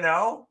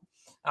 1-0.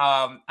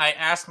 I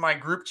asked my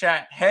group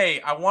chat,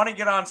 hey, I want to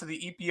get onto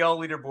the EPL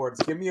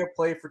leaderboards. Give me a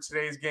play for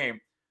today's game.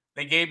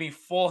 They gave me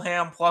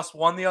Fulham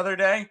 +1 the other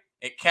day.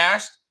 It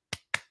cashed.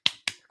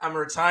 I'm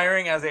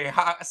retiring as a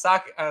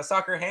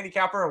soccer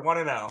handicapper at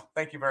 1-0.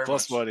 Thank you very much.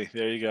 Plus money.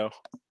 There you go.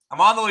 I'm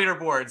on the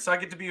leaderboard, so I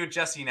get to be with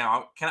Jesse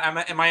now.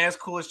 Am I as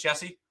cool as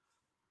Jesse?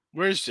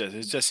 Where's Jesse?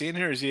 Is Jesse in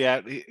here? Is he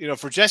at?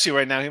 For Jesse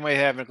right now, he might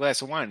have a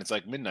glass of wine. It's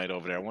like midnight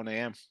over there, 1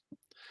 a.m.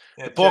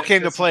 Yeah, DePaul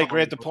came to play.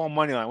 Grant DePaul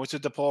money line. What's the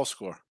DePaul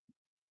score?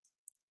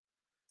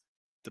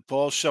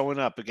 DePaul's showing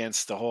up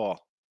against the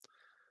Hall.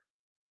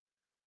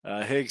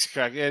 Higgs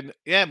crack. And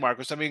yeah,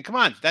 Marcos. I mean, come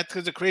on. That's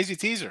a crazy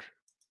teaser.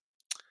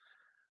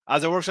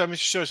 As it works out, Mr.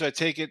 Show, so I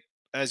take it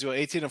as well.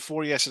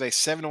 18-4 yesterday.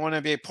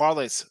 7-1 NBA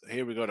parlays.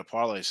 Here we go to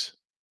parlays.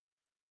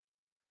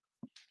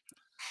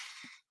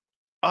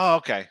 Oh,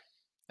 okay.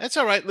 That's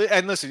all right.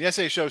 And listen,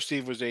 yesterday's show,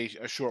 Steve, was a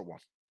short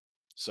one.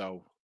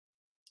 So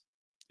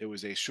it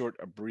was a short,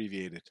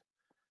 abbreviated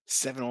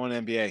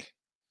 7-1 NBA.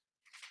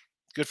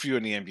 Good for you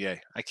in the NBA.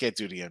 I can't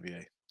do the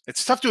NBA.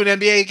 It's tough doing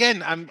NBA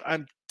again.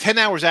 I'm 10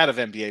 hours out of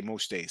NBA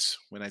most days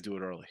when I do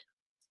it early.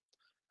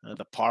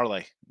 The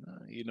parlay.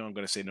 I'm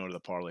going to say no to the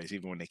parlays,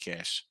 even when they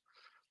cash.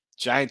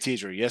 Giant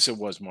teaser. Yes, it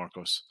was,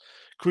 Marcos.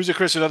 Cruiser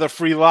Chris, another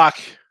free lock.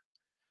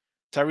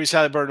 Tyrese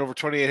Halliburton over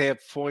 28.5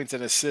 points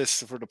and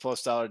assists for the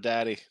 $+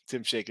 daddy.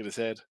 Tim shaking his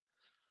head.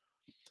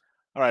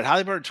 All right,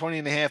 Halliburton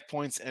 20.5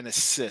 points and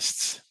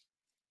assists.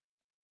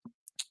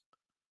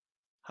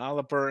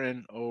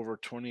 Halliburton over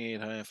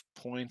 28.5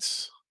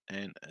 points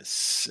and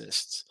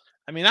assists.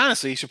 I mean,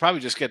 honestly, he should probably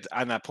just get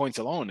on that points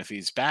alone if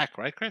he's back,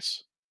 right,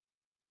 Chris?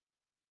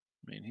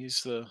 I mean,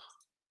 he's the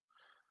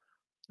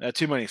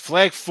too many.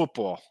 Flag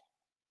football.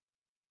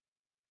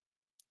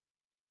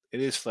 It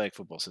is flag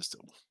football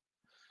system.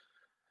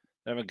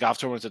 They're having golf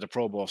tournaments at the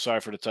Pro Bowl. Sorry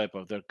for the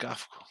typo. They're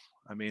golf.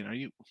 I mean, are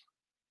you?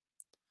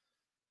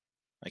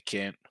 I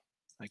can't.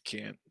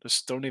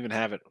 Just don't even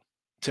have it.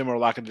 Tim are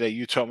locking today.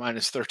 Utah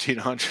minus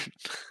 1,300.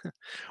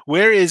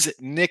 Where is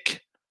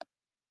Nick?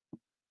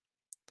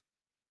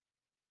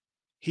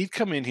 He'd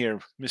come in here,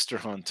 Mr.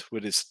 Hunt,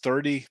 with his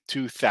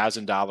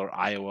 $32,000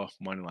 Iowa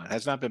money line.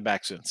 Has not been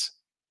back since.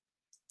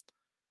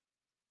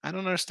 I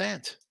don't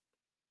understand.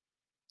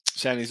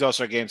 Shannon, these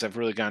All-Star games have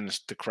really gone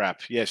to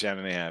crap. Yes,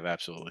 Shannon, they have.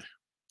 Absolutely.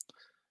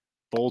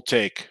 Bold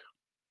take,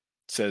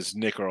 says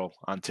Nick Earl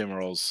on Tim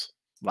Earl's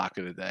lock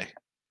of the day.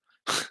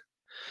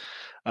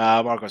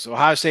 Marcos,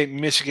 Ohio State,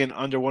 Michigan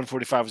under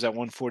 145 was at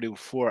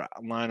 144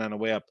 line on the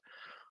way up.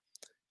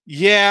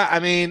 Yeah, I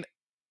mean,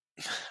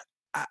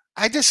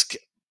 I just,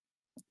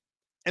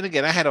 and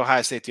again, I had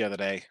Ohio State the other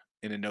day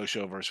in a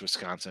no-show versus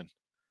Wisconsin.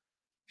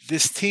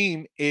 This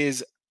team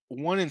is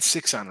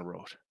 1-6 on the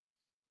road.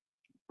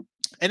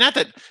 And not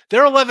that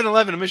they're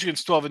 11-11 and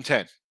Michigan's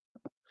 12-10.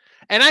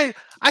 And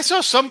I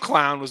saw some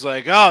clown was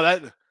like, oh,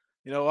 that,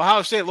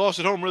 Ohio State lost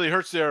at home really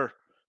hurts their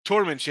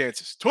tournament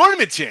chances.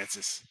 Tournament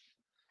chances.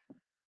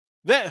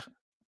 They're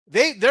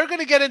going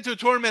to get into a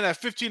tournament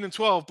at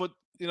 15-12, but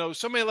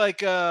somebody like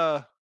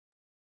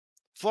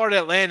Florida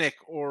Atlantic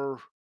or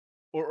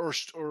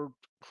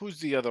who's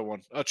the other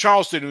one?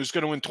 Charleston, who's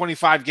going to win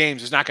 25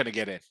 games, is not going to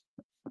get in.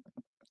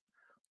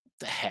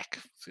 The heck,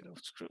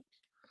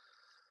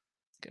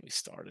 get me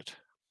started.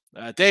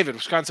 David,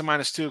 Wisconsin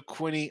 -2,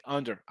 Quinny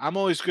under. I'm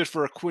always good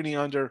for a Quinny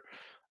under.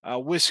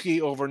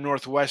 Whiskey over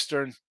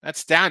Northwestern.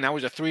 That's down. That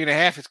was a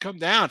 3.5. It's come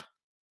down.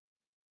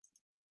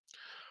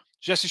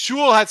 Jesse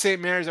Shule had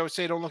St. Mary's. I would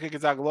say don't look at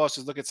Gonzaga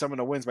losses. Look at some of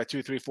the wins by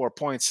 2, 3, 4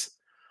 points.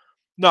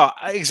 No,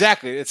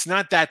 exactly. It's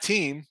not that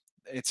team.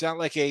 It's not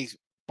like a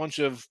bunch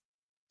of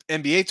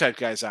NBA type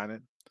guys on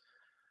it.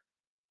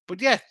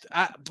 But yeah,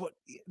 but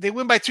they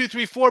win by 2,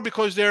 3, 4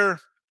 because they're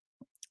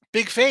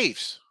big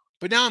faves.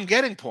 But now I'm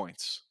getting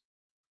points.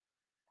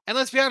 And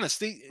let's be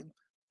honest,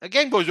 a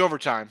game goes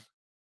overtime.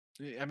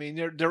 I mean,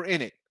 they're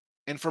in it.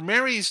 And for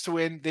Mary's to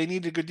win, they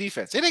need a good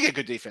defense. They didn't get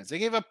good defense. They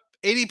gave up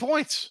 80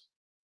 points.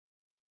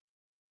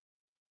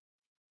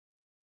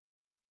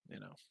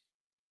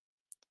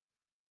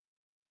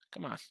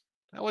 Come on.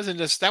 That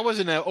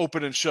wasn't an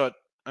open and shut.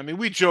 I mean,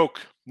 we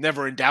joke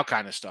never in doubt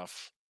kind of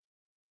stuff.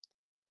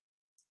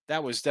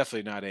 That was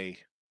definitely not a,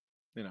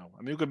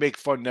 we could make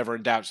fun never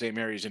in doubt St.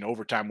 Mary's in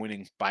overtime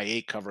winning by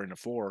 8, covering a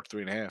 4,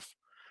 3.5.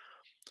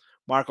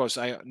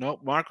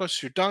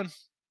 Marcos, you're done.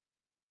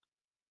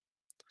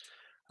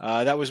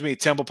 That was me.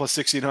 Temple plus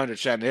 1,600.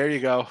 Shannon, there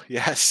you go.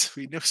 Yes,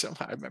 we knew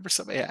somebody. I remember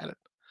somebody had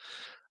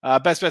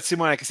it. Best bet,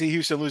 Simon. I can see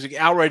Houston losing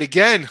outright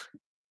again.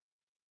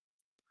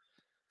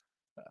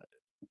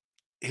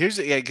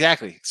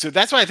 Exactly. So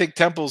that's why I think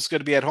Temple's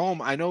going to be at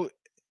home. I know.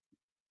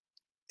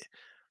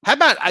 How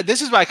about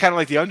this? Is why I kind of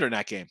like the under in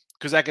that game,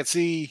 because I could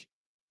see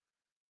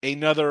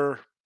another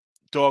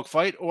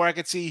dogfight, or I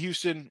could see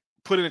Houston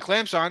putting the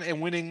clamps on and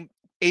winning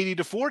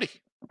 80-40.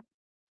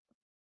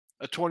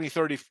 A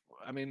 20-30.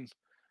 I mean,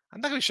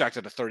 I'm not going to be shocked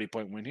at a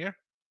 30-point win here.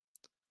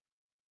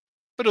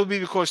 But it'll be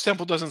because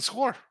Temple doesn't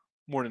score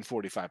more than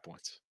 45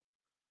 points.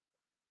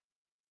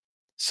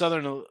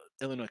 Southern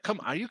Illinois.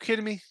 Come on. Are you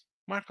kidding me,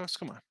 Marcos?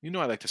 Come on. You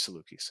know I like the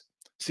Salukis.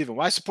 Steven,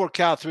 why support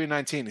Cal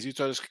 3-19? Is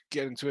Utah just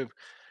getting to him?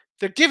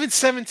 They're giving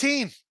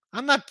 17.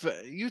 I'm not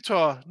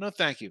Utah. No,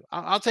 thank you.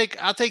 I'll take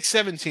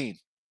 17.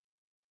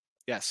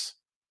 Yes.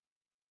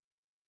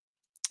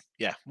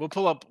 Yeah, we'll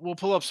pull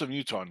up some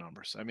Utah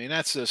numbers. I mean,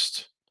 that's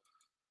just.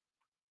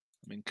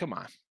 I mean, come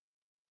on.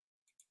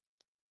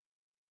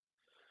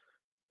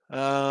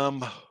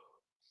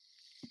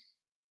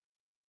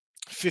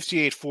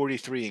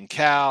 58-43 in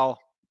Cal,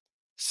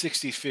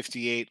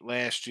 60-58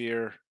 last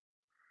year,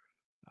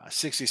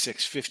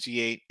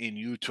 66-58 in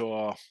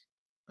Utah.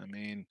 I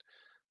mean,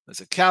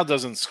 listen, Cal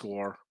doesn't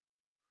score.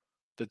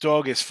 The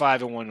dog is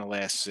 5-1 in the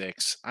last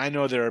 6. I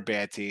know they're a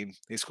bad team.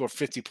 They score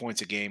 50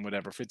 points a game,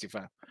 whatever,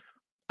 55.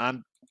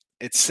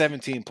 It's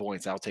 17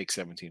 points. I'll take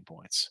 17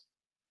 points.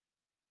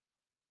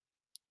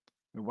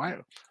 Why?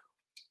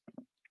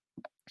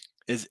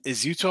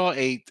 Is Utah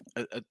a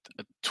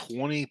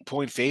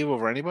 20-point fave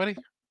over anybody?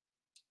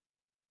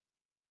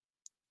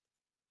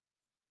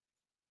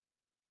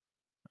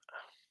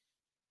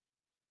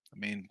 I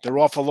mean, they're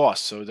off a loss,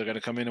 so they're going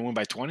to come in and win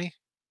by 20.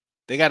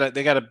 They got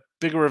a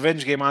bigger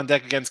revenge game on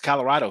deck against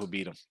Colorado, who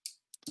beat them.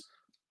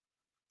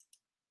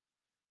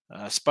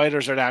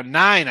 Spiders are down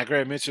 9. I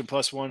grab Mitchell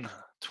plus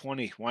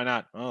 120. Why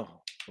not? Oh,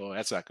 well,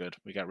 that's not good.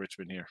 We got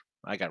Richmond here.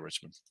 I got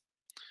Richmond.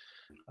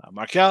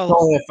 Markel.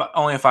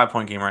 Only a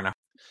 5-point game right now.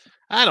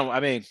 I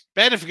mean,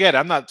 bad to forget,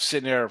 I'm not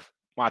sitting there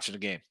watching the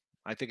game.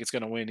 I think it's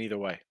going to win either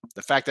way.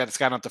 The fact that it's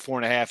gotten up to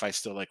 4.5, I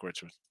still like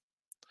Richmond.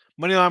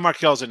 Moneyline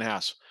Markel's in the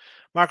house.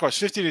 Marcos,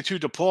 50-2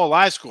 DePaul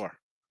live score.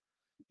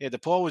 Yeah,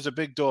 DePaul was a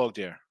big dog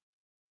there.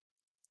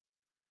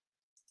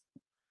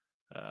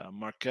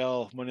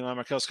 Moneyline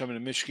Markel's coming to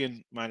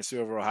Michigan, -3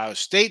 over Ohio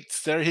State.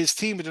 They're his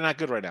team, but they're not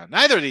good right now.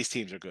 Neither of these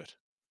teams are good.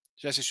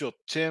 Jesse Shule,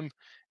 Tim,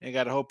 ain't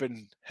got to hope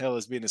in hell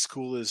as being as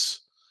cool as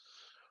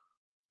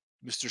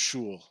Mr.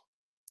 Shule.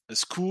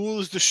 As cool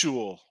as the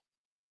Shule.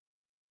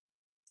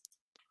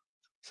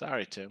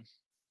 Sorry, Tim.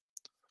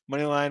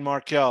 Moneyline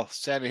Markel.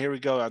 Saturday, here we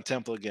go on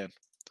Temple again.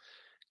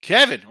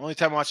 Kevin, only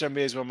time I watch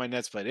NBA is when my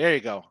Nets play. There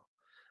you go.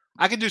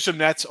 I can do some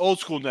Nets, old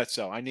school Nets,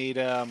 though. I need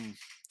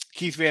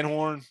Keith Van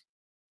Horn,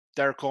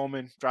 Derek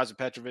Coleman, Drazen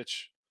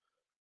Petrovic.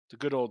 The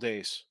good old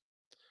days.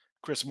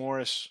 Chris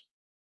Morris,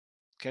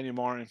 Kenyon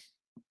Martin.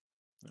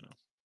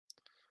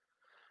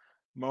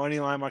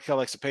 Moneyline Markel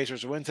likes the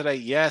Pacers to win today.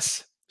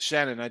 Yes.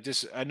 Shannon,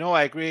 I know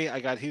I agree. I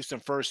got Houston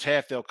first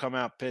half. They'll come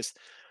out pissed.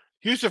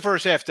 Houston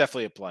first half,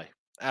 definitely a play.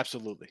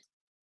 Absolutely.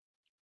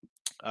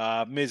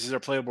 Miz is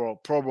their playable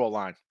Pro Bowl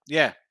line.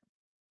 Yeah.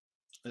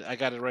 I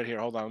got it right here.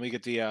 Hold on. Let me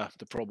get the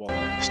Pro Bowl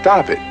line.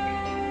 Stop it.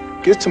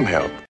 Get some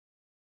help.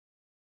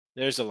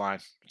 There's the line.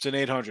 It's an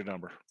 800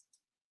 number.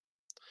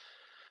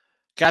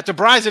 Got the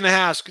Bryce in the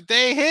house. Good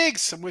day,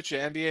 Higgs. I'm with you.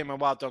 NBA, my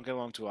wild don't get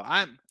along too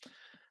well.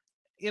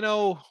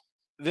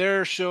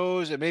 their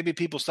shows, and maybe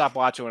people stop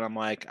watching when I'm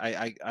like,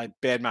 I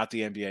badmouth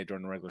the NBA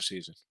during the regular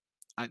season.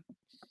 Hey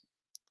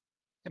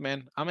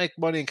man, I make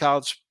money in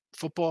college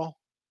football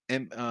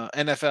and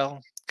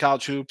NFL,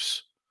 college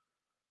hoops,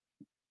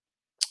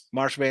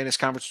 March Madness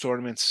conference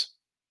tournaments,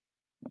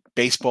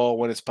 baseball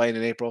when it's playing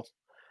in April.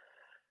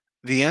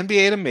 The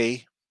NBA to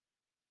me,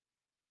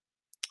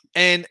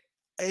 and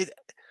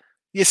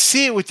you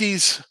see it with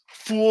these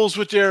fools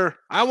with their,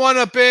 I want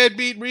a bad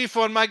beat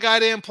refund, my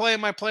goddamn play,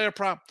 my player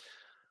prop.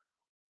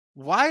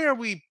 Why are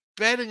we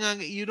betting on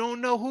it? You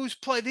don't know who's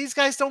playing. These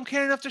guys don't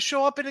care enough to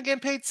show up and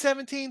get paid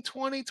 17,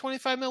 20,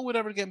 25 mil,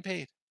 whatever getting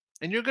paid.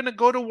 And you're going to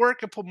go to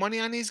work and put money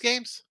on these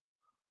games?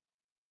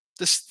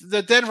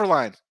 The Denver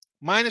line,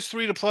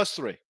 -3 to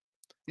 +3.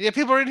 Yeah,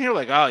 people are in here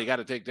like, oh, you got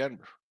to take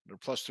Denver. They're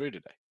 +3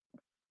 today.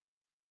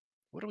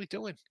 What are we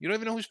doing? You don't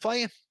even know who's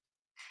playing.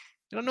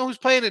 You don't know who's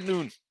playing at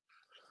noon.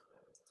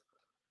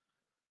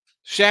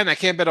 Shannon, I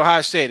can't bet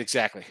Ohio State.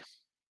 Exactly.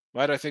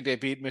 Why do I think they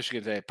beat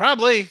Michigan today?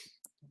 Probably.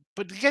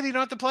 But again, you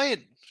don't have to play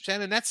it.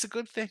 Shannon, that's the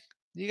good thing.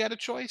 You got a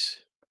choice.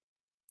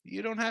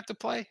 You don't have to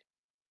play.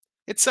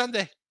 It's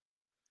Sunday.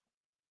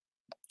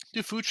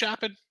 Do food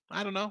shopping.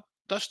 I don't know.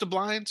 Dust the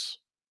blinds.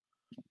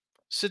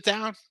 Sit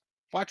down.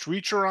 Watch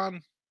Reacher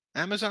on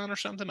Amazon or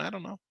something. I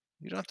don't know.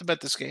 You don't have to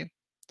bet this game.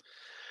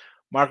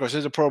 Marcos,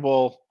 there's a Pro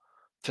Bowl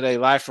today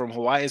live from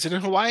Hawaii. Is it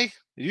in Hawaii?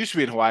 It used to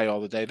be in Hawaii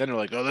all the day. Then they're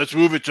like, oh, let's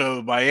move it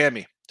to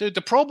Miami. Dude,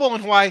 the Pro Bowl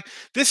in Hawaii,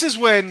 this is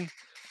when,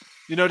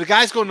 the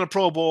guys going to the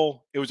Pro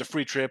Bowl, it was a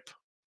free trip,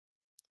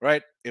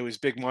 right? It was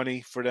big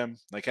money for them.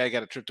 Like, I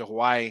got a trip to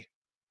Hawaii.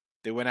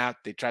 They went out.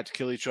 They tried to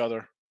kill each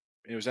other.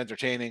 It was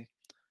entertaining.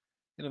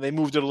 They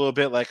moved it a little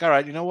bit like, all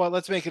right, you know what?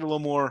 Let's make it a little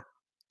more,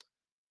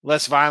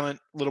 less violent,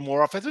 a little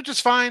more offensive, which is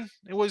fine.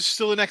 It was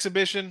still an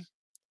exhibition.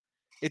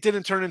 It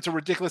didn't turn into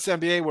ridiculous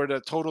NBA where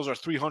the totals are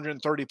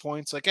 330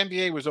 points. Like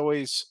NBA was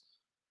always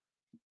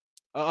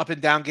an up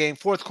and down game.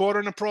 Fourth quarter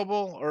in the Pro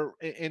Bowl or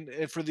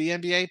for the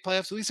NBA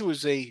playoffs, at least it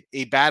was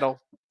a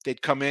battle.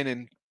 They'd come in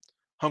and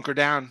hunker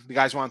down. The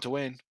guys wanted to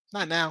win.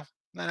 Not now.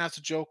 Not now. It's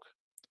a joke.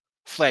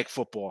 Flag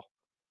football.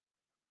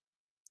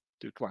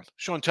 Dude, come on.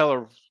 Sean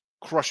Teller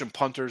crushing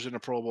punters in the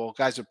Pro Bowl.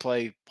 Guys that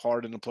play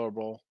hard in the Pro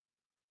Bowl.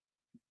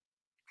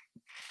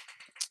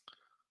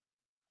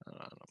 I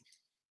don't know.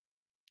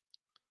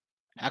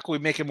 How can we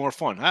make it more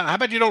fun? How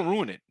about you don't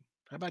ruin it?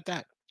 How about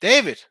that?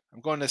 David,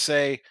 I'm going to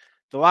say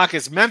the lock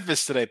is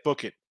Memphis today.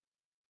 Book it.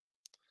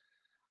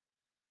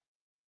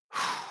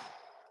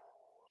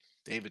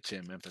 David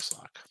Tim, Memphis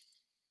lock.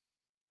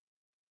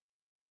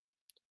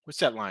 What's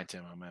that line,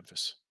 Tim, on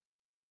Memphis?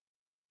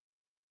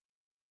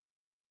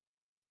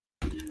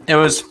 It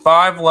was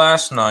 5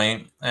 last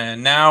night,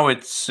 and now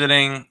it's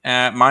sitting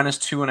at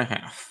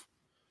 -2.5.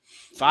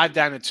 5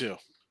 down to 2.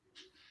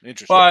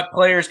 Interesting. But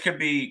players could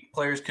be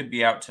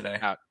out today.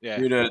 Yeah.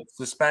 Due to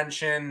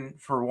suspension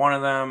for one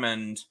of them,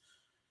 and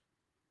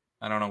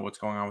I don't know what's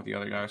going on with the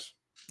other guys.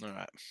 All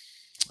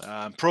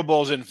right. Pro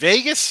Bowl's in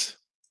Vegas.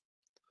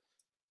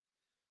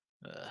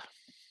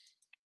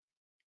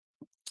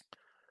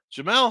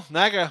 Jamel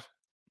Naga.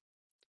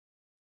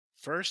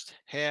 First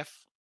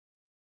half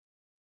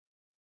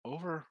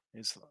over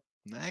is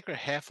Niagara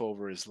half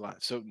over is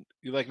lot. So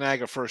you like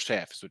Niagara first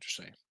half is what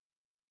you're saying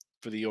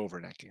for the over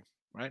in that game,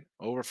 right?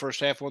 Over first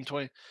half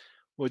 120.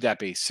 What would that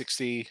be?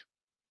 60,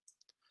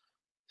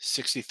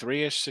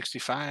 63-ish,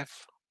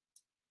 65?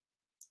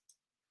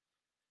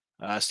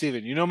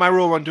 Steven, you know my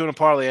rule when doing a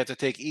parlay, I have to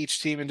take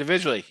each team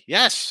individually.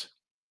 Yes.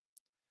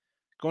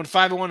 Going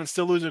 5-1 and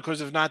still losing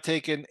because of not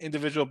taking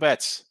individual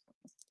bets.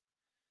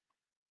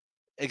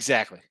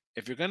 Exactly.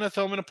 If you're going to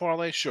throw them in a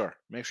parlay, sure.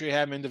 Make sure you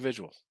have them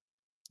individual.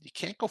 You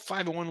can't go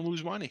 5-1 and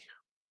lose money.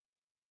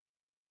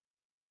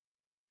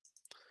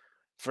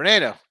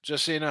 Fernando,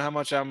 just so you know how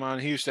much I'm on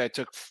Houston, I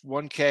took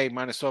 1K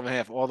minus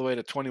 12.5 all the way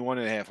to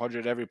 21.5,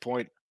 100 every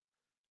point.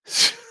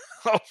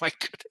 Oh, my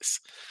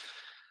goodness.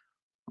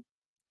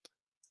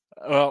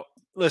 Well,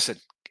 listen,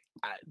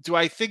 do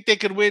I think they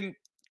could win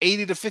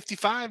 80 to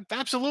 55?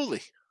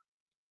 Absolutely.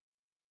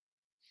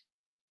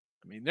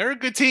 I mean, they're a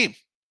good team.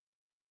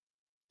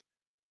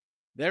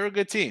 They're a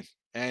good team.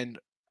 And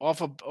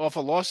off a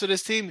loss to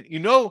this team,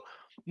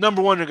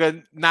 number one, they're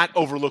going to not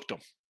overlook them.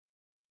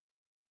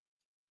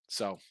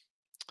 So,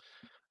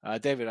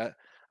 David,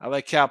 I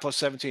like Cal plus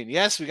 17.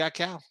 Yes, we got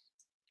Cal.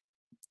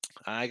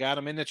 I got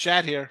him in the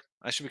chat here.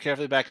 I should be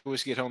carefully back at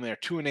Whiskey at home there.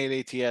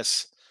 2-8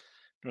 ATS.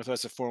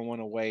 Northwest at 4-1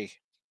 away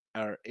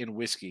or in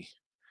Whiskey.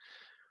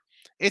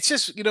 It's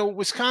just,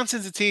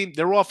 Wisconsin's a team.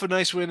 They're off a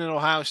nice win in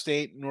Ohio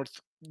State.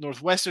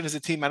 Northwestern is a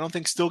team I don't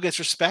think still gets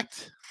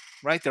respect,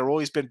 right? They've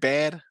always been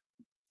bad.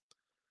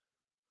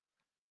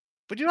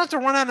 But you don't have to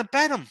run out and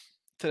bet them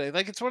today.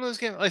 Like, it's one of those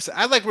games. Listen,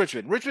 I like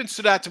Richmond. Richmond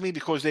stood out to me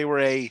because they were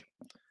a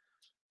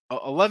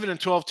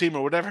 11-12 team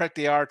or whatever heck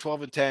they are,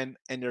 12-10,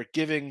 and they're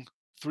giving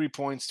 3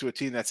 points to a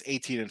team that's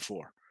 18-4.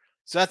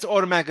 So that's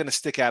automatically going to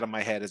stick out of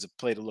my head as a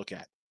play to look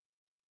at.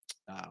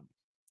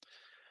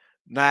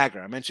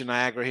 Niagara. I mentioned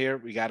Niagara here.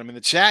 We got them in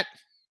the chat.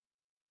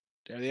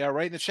 There they are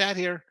right in the chat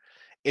here.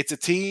 It's a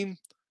team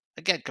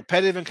Again,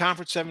 competitive in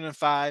conference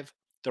 7-5.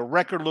 The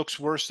record looks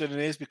worse than it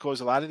is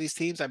because a lot of these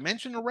teams, I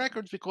mentioned the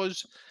records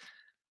because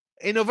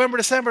in November,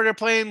 December, they're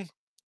playing.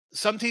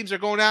 Some teams are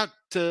going out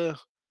to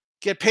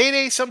get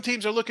payday. Some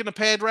teams are looking to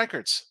pad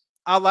records.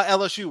 A la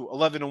LSU,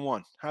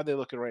 11-1. How are they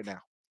looking right now?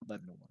 11-1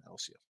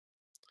 LSU.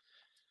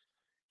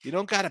 You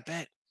don't got to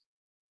bet.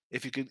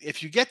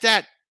 If you get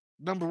that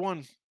number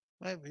one,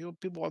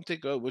 people want to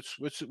think, oh,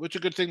 what's a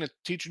good thing to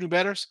teach new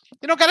bettors?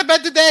 You don't got to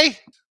bet today.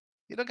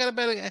 You don't got to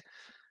bet.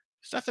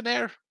 There's nothing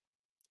there.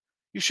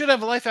 You should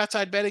have a life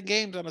outside betting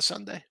games on a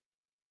Sunday.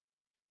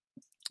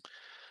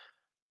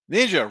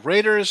 Ninja,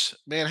 Raiders,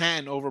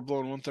 Manhattan,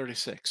 overblown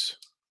 136.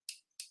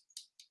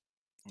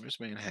 Where's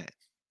Manhattan?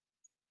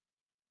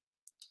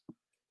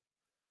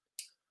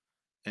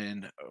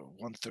 And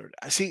 130.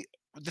 I see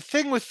the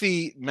thing with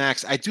the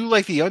max. I do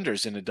like the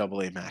unders in the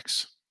AA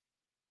max.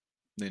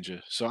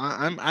 Ninja. So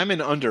I'm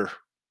an under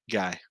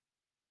guy.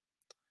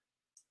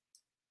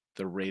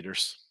 The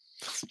Raiders.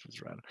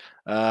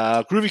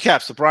 Groovy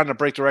Caps. LeBron to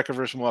break the record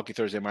versus Milwaukee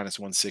Thursday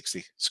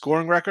 -160.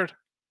 Scoring record?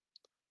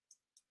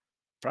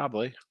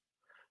 Probably.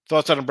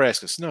 Thoughts on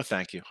Nebraska? No,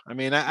 thank you. I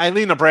mean, I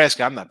lean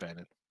Nebraska. I'm not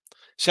betting.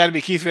 Sad to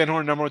be Keith Van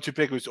Horn, number 1 2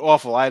 pick. It was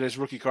awful. I had his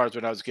rookie cards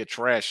when I was a kid.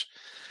 Trash.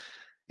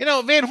 You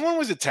know, Van Horn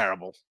wasn't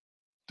terrible.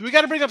 Do we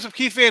got to bring up some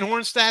Keith Van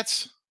Horn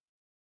stats?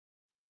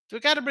 Do we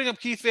got to bring up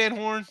Keith Van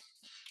Horn?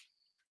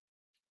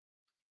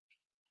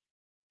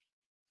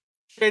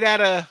 Straight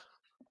out of,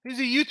 he's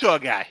a Utah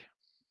guy.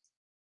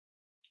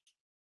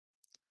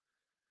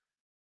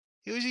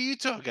 He was a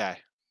Utah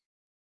guy.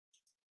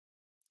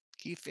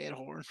 Keith Van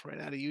Horn, right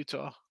out of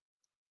Utah.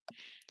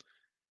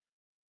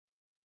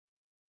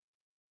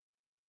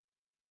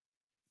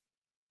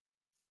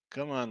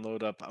 Come on,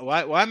 load up.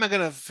 Why am I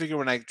going to figure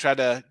when I try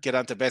to get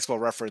onto Basketball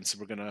Reference,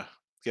 we're going to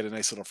get a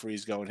nice little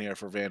freeze going here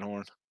for Van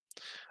Horn.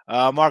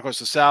 Marcos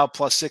Sal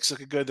 +6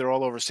 looking good. They're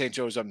all over. St.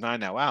 Joe's up 9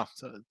 now. Wow.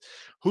 So,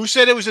 who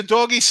said it was a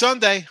doggy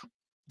Sunday?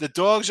 The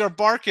dogs are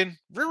barking.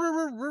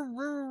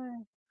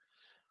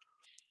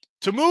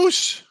 To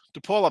Moose.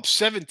 DePaul up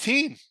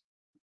 17.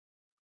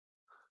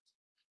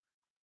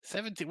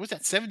 17. What's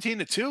that?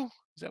 17-2?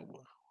 Is that?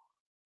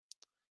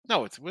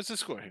 No, what's the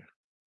score here?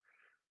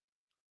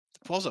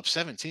 DePaul's up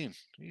 17.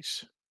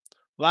 Jeez.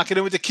 Locking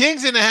in with the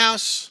Kings in the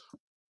house.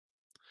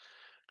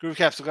 Groove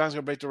Caps, the guy's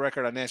going to break the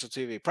record on national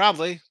TV.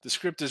 Probably. The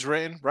script is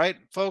written, right,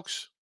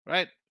 folks?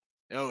 Right?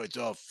 Oh, it's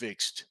all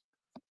fixed.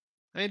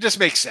 I mean, it just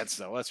makes sense,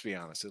 though. Let's be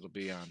honest. It'll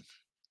be on,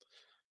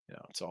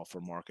 it's all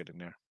for marketing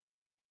there.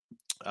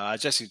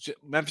 Jesse,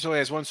 Memphis only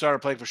has 1 starter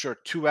playing for sure.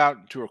 2 out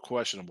and 2 are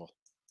questionable.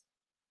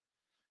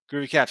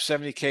 Groovy Cap,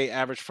 $70K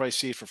average price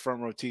seat for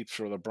front row teeps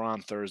for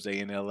LeBron Thursday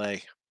in LA.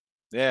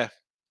 Yeah.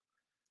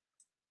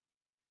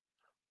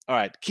 All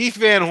right. Keith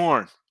Van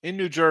Horn in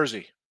New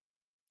Jersey.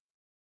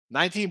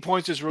 19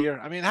 points is real.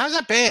 I mean, how's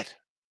that bad?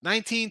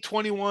 19,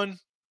 21,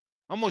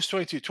 almost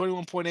 22,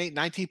 21.8,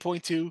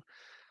 19.2,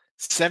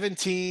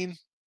 17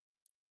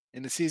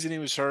 in the season he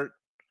was hurt,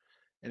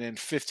 and then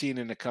 15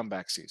 in the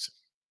comeback season.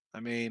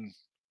 I mean,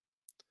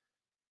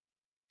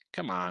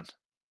 come on.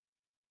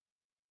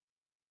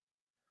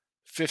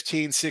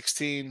 15,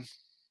 16,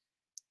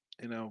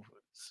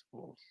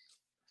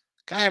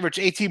 guy averaged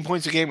 18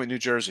 points a game with New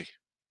Jersey.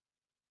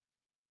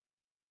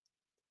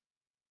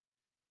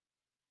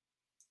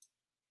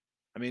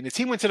 I mean, the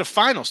team went to the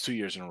finals 2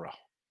 years in a row.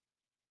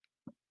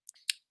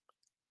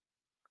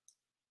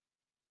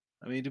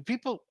 I mean, do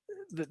people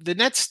the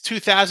Nets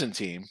 2000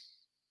 team?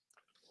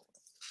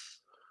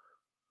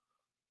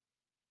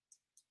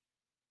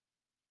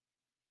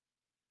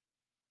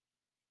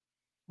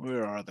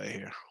 Where are they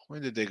here?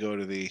 When did they go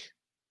to the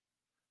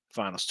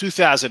finals?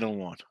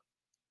 2001.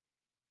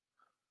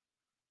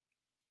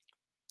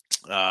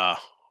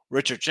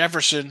 Richard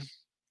Jefferson,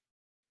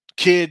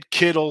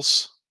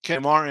 Kittles,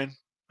 Ken Martin.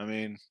 I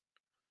mean,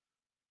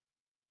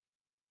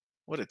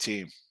 what a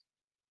team.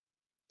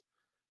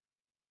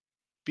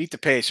 Beat the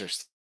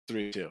Pacers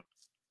 3-2.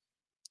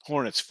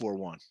 Hornets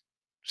 4-1.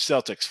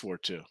 Celtics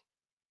 4-2.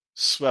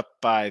 Swept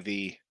by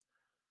the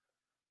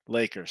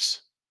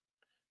Lakers.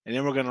 And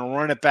then we're going to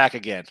run it back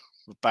again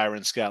with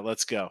Byron Scott.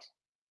 Let's go.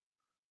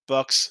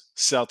 Bucks,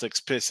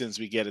 Celtics, Pistons.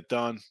 We get it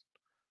done.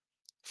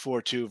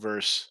 4-2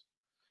 versus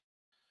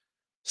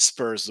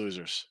Spurs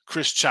losers.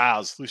 Chris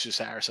Childs, Lucius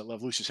Harris. I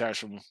love Lucius Harris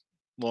from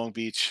Long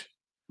Beach.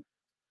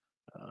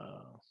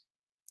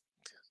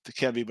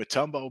 Dikembe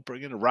Mutombo,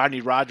 bring in Rodney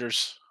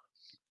Rogers.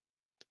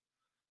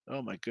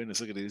 Oh my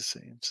goodness, look at these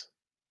teams.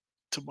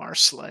 Tamar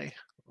Slay.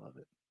 Love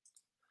it.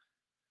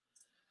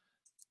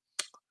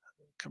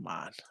 Come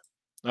on.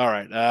 All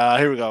right,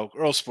 here we go.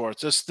 Earl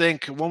Sports. Just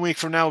think 1 week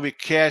from now we'll be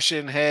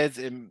cashing heads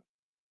in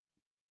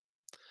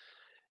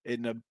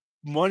the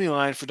money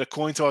line for the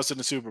coin toss in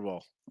the Super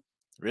Bowl.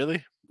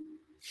 Really?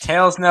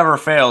 Tails never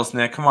fails,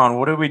 Nick. Come on,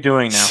 what are we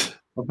doing now?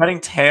 We're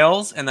betting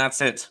tails, and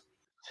that's it.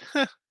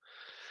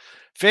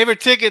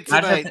 Favorite ticket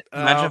tonight.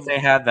 Imagine if they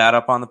had that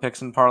up on the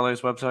Picks and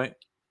Parlays website.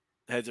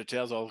 Heads or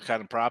tails, all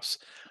kind of props.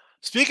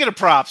 Speaking of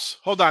props,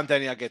 hold on,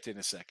 Denny. I'll get to in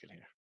a second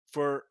here.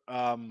 For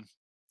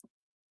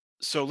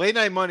so late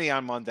night money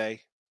on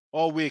Monday,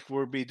 all week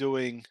we'll be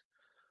doing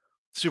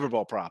Super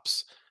Bowl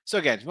props. So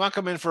again, if you want to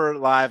come in for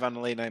live on the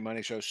Late Night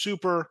Money Show,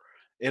 super.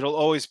 It'll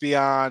always be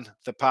on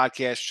the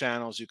podcast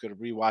channels. You could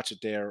rewatch it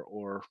there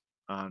or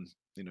on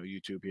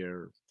YouTube here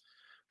or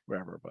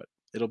wherever, but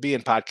it'll be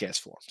in podcast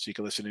form. So you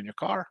can listen in your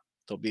car.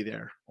 They'll be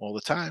there all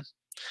the time.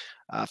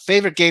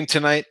 Favorite game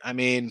tonight? I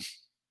mean,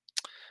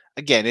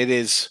 again, it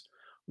is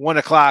 1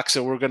 o'clock,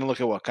 so we're going to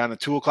look at what kind of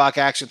 2 o'clock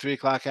action, 3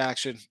 o'clock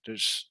action.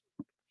 There's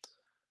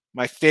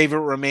my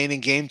favorite remaining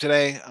game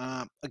today.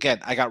 Again,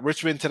 I got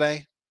Richmond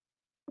today.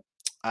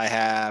 I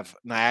have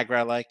Niagara.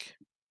 I like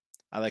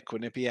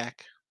Quinnipiac,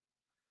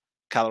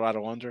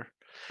 Colorado under.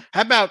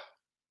 How about,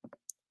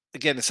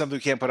 again, it's something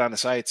we can't put on the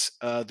sites.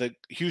 The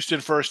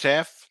Houston first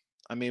half.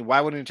 I mean,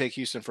 why wouldn't you take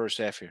Houston first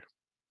half here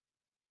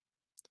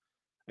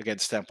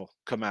against Temple?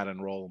 Come out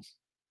and roll them.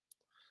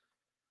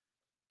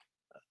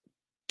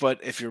 But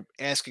if you're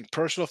asking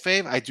personal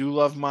fave, I do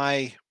love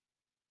my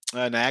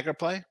Niagara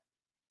play.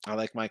 I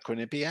like my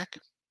Quinnipiac.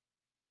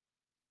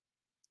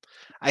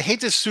 I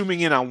hate just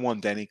zooming in on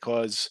one, Denny,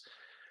 because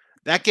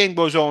that game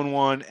goes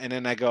 0-1, and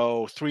then I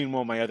go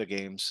 3-1 my other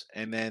games,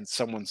 and then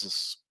someone's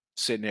just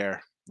sitting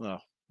there.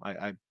 Well,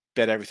 I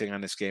bet everything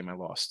on this game I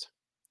lost.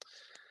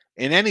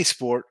 In any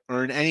sport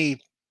or in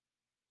any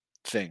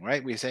thing,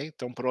 right? We say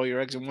don't put all your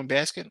eggs in one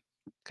basket,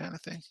 kind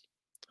of thing.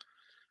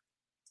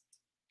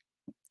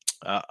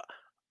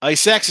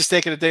 Ice X is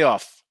taking a day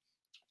off.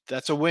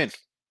 That's a win.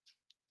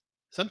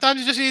 Sometimes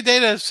you just need a day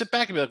to sit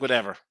back and be like,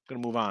 whatever, I'm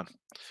going to move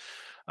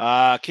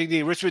on. King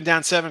D, Richmond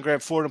down 7,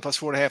 grab Fordham plus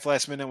 4.5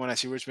 last minute when I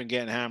see Richmond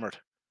getting hammered.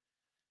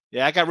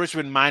 Yeah, I got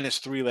Richmond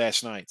 -3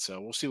 last night,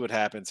 so we'll see what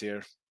happens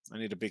here. I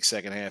need a big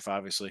second half,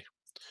 obviously.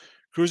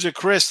 Cruiser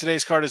Chris,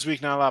 today's card is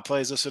weak, not a lot of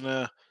plays. Listen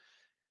to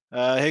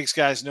Higgs,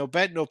 guys, no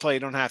bet, no play. You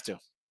don't have to.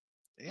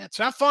 Yeah, it's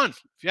not fun.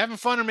 If you're having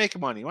fun or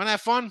making money, you want to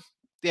have fun?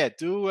 Yeah,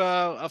 do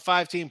a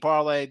 5-team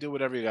parlay. Do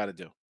whatever you got to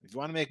do. If you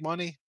want to make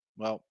money,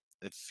 well,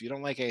 if you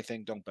don't like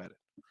anything, don't bet it.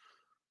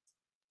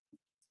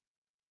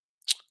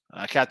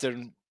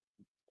 Captain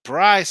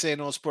Bry saying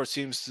all sports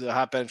teams the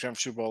hot betting trend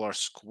for Super Bowl are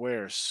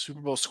squares.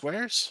 Super Bowl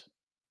squares?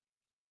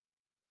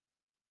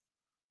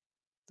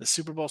 The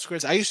Super Bowl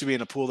squares? I used to be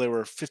in a pool. They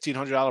were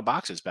 $1,500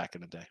 boxes back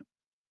in the day.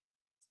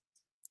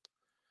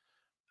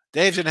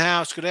 Dave's in the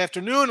house. Good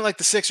afternoon. I like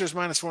the Sixers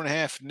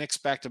 -4.5. Knicks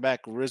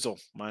back-to-back. Grizzle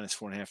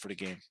 -4.5 for the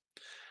game.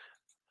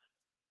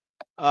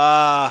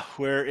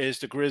 Where is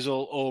the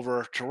Grizzle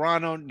over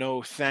Toronto?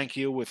 No, thank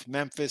you. With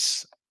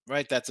Memphis,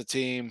 right? That's a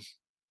team.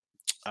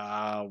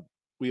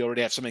 We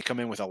already have somebody come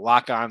in with a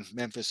lock on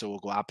Memphis, so we'll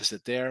go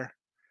opposite there.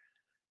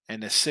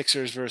 And the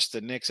Sixers versus the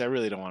Knicks, I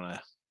really don't want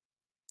to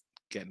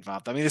get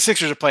involved. I mean, the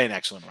Sixers are playing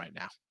excellent right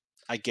now.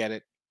 I get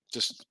it.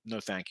 Just no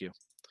thank you.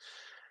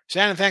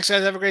 Shannon, thanks,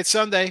 guys. Have a great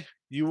Sunday.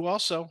 You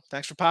also.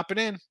 Thanks for popping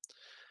in.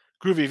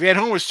 Groovy. Van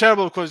Horn was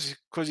terrible because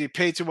he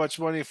paid too much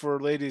money for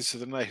ladies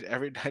of the night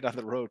every night on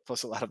the road,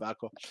 plus a lot of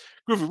alcohol.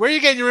 Groovy, where are you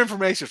getting your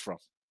information from?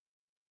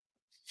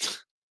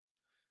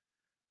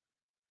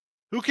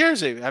 Who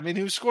cares? I mean,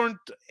 he was scoring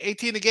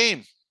 18 a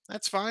game.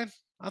 That's fine.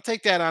 I'll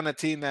take that on a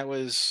team that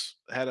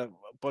had a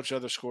bunch of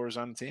other scorers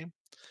on the team.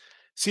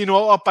 Seton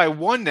up by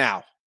 1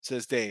 now,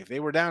 says Dave. They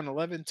were down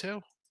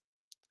 11-2.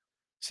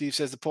 Steve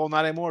says the poll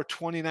not anymore.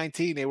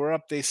 2019, they were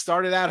up. They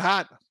started out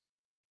hot.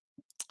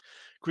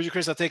 Cruiser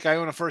Chris, I'll take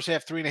Iona first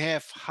half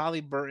 3.5.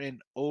 Halliburton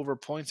over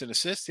points and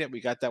assists. Yeah,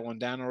 we got that one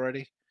down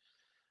already.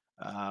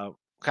 Kind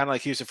of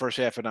like Houston first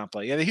half and not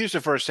play. Yeah, the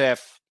Houston first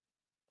half.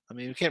 I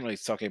mean, we can't really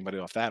talk anybody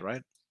off that,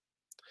 right?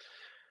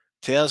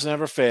 Tails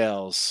never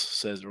fails,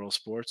 says Roll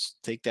Sports.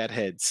 Take that,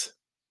 heads.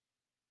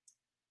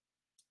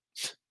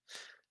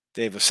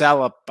 Dave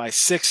Vassal up by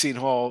 16.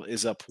 Hall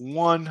is up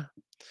 1.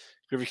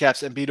 Groovy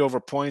Caps Embiid over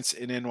points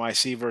in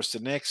NYC versus the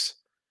Knicks.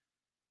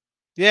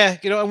 Yeah,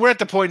 and we're at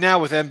the point now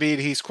with Embiid,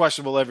 he's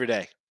questionable every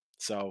day.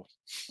 So,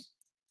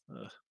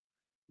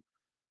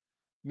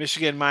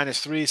 Michigan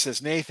 -3,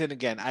 says Nathan.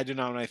 Again, I do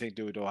not have anything to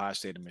do with Ohio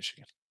State and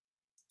Michigan.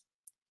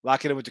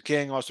 Lock it in with the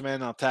King. Awesome,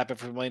 man. I'll tap it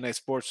from Late Night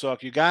Sports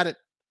Talk. You got it.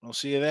 We'll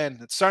see you then.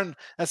 That's starting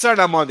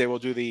on Monday. We'll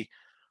do the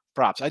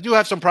props. I do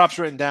have some props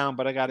written down,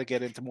 but I got to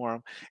get into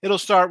more. It'll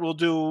start. We'll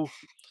do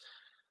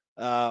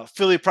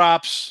Philly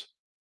props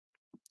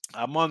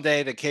on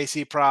Monday, the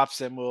KC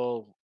props, and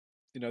we'll,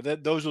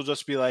 those will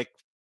just be like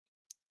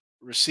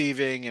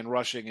receiving and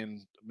rushing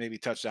and maybe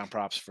touchdown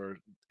props for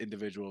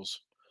individuals.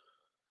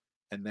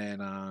 And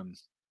then,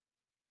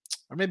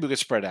 or maybe we could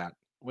spread out.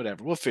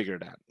 Whatever. We'll figure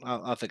it out.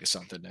 I'll think of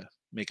something to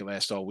make it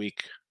last all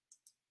week.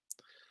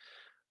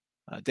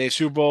 Dave,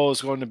 Super Bowl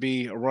is going to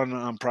be a run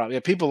on props. Yeah,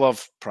 people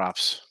love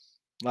props.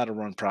 A lot of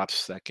run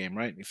props that game,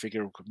 right? You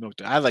figure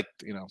I like,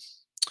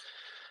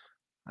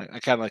 I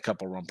kind of like a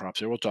couple run props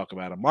here. We'll talk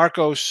about them.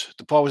 Marcos,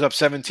 DePaul was up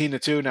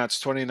 17-2. Now it's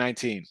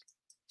 2019.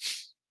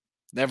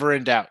 Never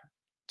in doubt.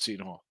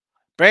 Seton Hall.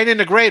 Brandon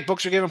the Great.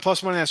 Books are giving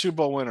plus money on Super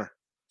Bowl winner.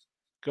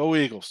 Go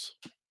Eagles.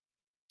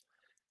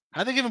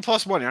 How are they giving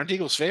plus money? Aren't the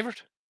Eagles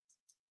favored?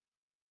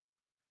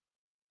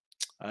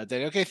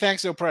 Okay,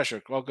 thanks. No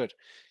pressure. All good.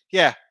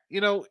 Yeah,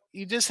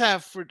 you just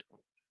have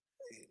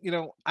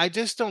I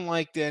just don't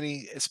like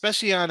any,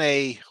 especially on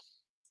a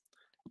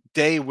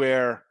day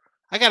where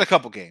I got a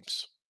couple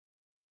games.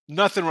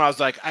 Nothing where I was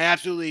like, I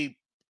absolutely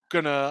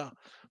gonna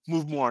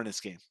move more in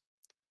this game.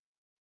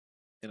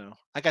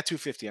 I got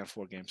 250 on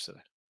 4 games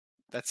today.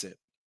 That's it.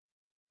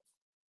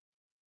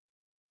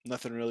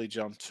 Nothing really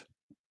jumped.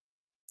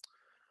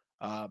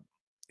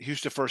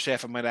 Houston first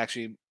half, I might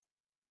actually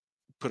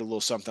put a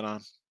little something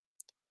on.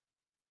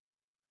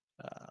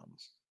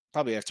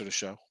 Probably after the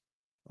show.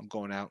 I'm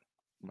going out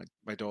with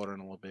my daughter in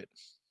a little bit.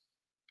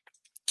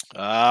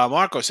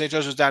 Marco, St.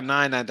 Joseph's down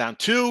 9, not down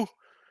 2.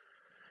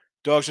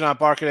 Dogs are not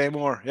barking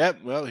anymore.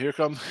 Yep. Well, here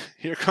come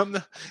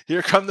the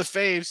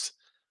faves.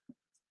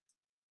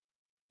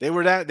 They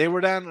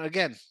were down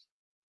again.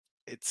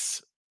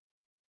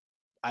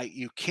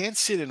 You can't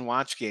sit and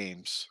watch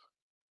games.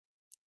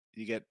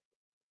 You get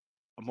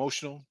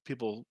emotional.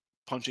 People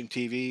punching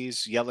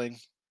TVs, yelling.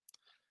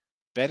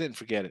 Bet it and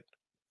forget it.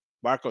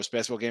 Marcos,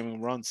 basketball game of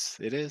runs.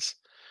 It is.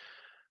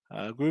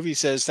 Groovy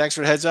says, thanks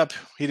for the heads up.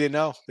 He didn't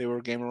know they were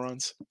a game of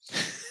runs.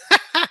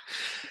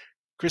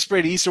 Chris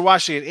Brady, Eastern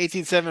Washington,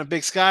 18-7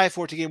 Big Sky,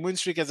 14-game win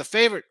streak as a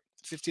favorite.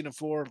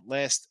 15-4,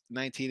 last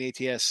 19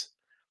 ATS.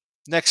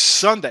 Next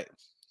Sunday,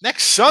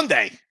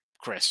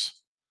 Chris.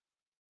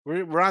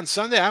 We're on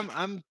Sunday.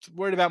 I'm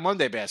worried about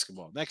Monday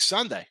basketball. Next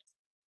Sunday.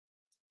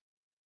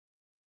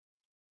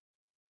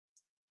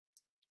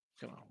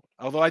 Come on.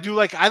 Although I do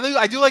like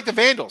the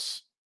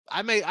Vandals.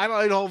 I'm a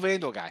whole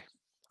Vandal guy.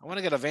 I want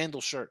to get a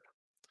Vandal shirt.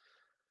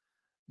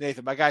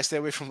 Nathan, my guy, stay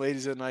away from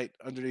ladies at night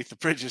underneath the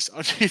bridges.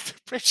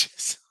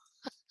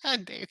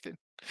 Nathan.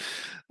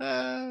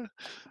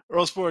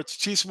 Earl Sports,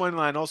 Chiefs money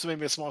line also made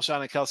me a small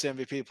shot on Kelsey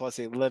MVP plus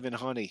 11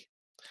 honey.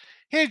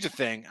 Here's the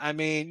thing. I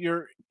mean,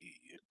 your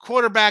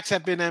quarterbacks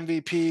have been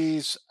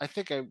MVPs. I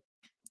think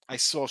I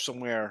saw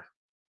somewhere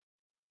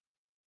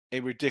a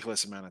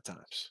ridiculous amount of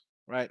times,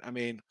 right? I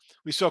mean,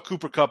 we saw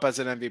Cooper Kupp as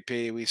an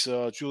MVP. We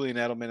saw Julian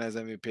Edelman as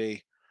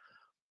MVP.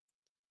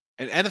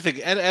 And I think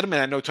Edelman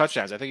had no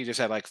touchdowns. I think he just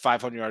had like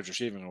 500 yards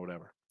receiving or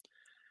whatever.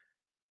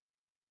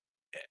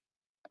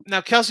 Now,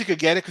 Kelsey could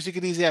get it because he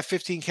could easily have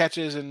 15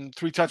 catches and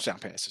 3 touchdown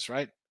passes,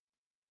 right?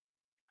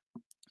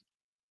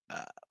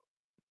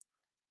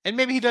 And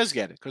maybe he does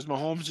get it because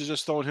Mahomes is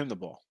just throwing him the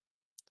ball.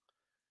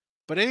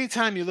 But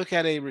anytime you look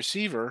at a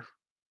receiver,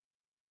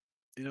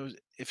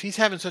 if he's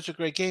having such a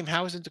great game,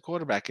 how isn't the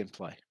quarterback in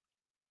play?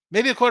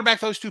 Maybe the quarterback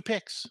throws 2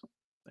 picks,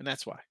 and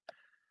that's why.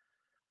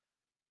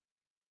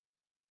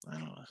 I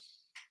don't know.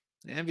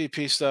 The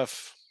MVP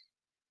stuff,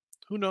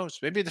 who knows?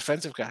 Maybe a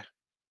defensive guy.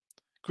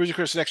 Cruiser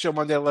Chris, next show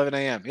Monday at 11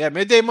 a.m. Yeah,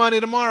 midday money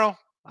tomorrow.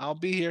 I'll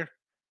be here.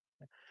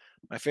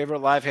 My favorite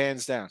live,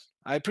 hands down.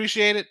 I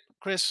appreciate it,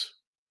 Chris.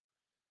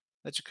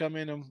 Let you come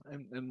in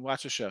and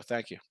watch the show.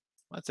 Thank you.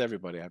 That's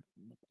everybody.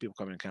 People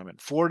come in and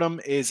comment. Fordham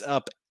is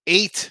up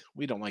 8.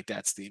 We don't like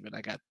that, Steven.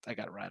 I got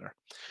a rider.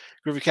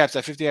 Groovy Caps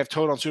at 50. I have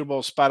total on Super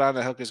Bowl. Spot on.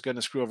 The hook is going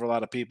to screw over a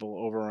lot of people.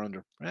 Over or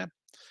under. Yeah.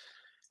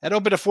 That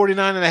opened at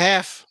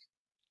 49.5.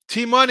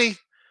 T-Money.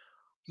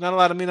 Not a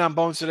lot of meat on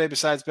bones today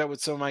besides bet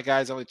with some of my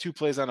guys. Only 2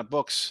 plays on the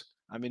books.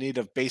 I'm in need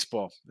of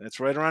baseball. That's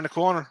right around the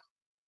corner.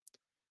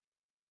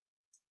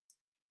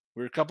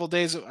 We're a couple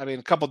days.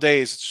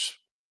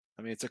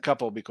 It's a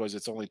couple because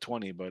it's only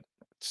 20, but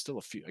it's still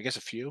a few. I guess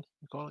a few,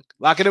 you call it.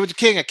 Lock it in with the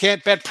king. I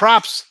can't bet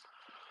props.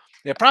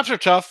 Yeah, props are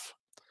tough.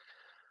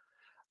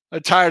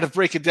 I'm tired of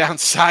breaking down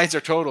sides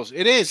or totals.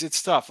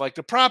 It's tough. Like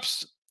the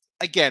props,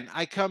 again,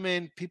 I come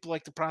in, people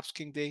like the props,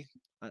 King D.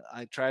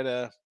 I try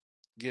to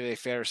give a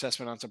fair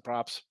assessment on some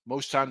props.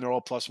 Most time they're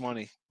all plus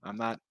money. I'm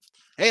not,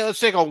 hey, let's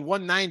take a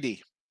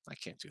 190. I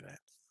can't do that.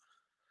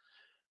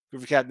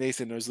 Groovy Cat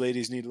Nathan, those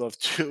ladies need love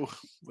too.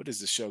 What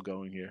is the show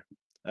going here?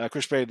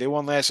 Chris Brady, they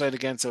won last night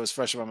again, so it's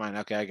fresh in my mind.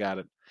 Okay, I got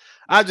it.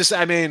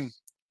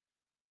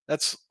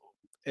 It's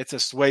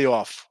just way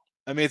off.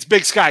 I mean, it's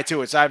Big Sky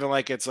too. It's not even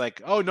like it's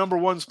like, oh, number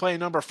 1's playing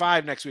number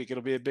 5 next week.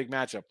 It'll be a big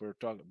matchup. We're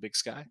talking Big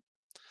Sky.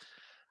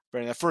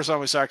 Brandon, that first one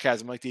with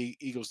sarcasm, like the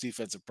Eagles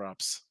defensive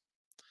props.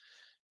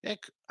 Yeah,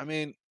 I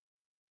mean,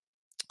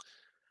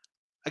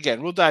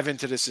 again, we'll dive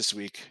into this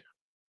week.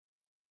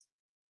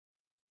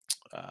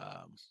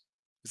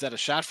 Is that a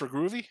shot for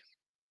Groovy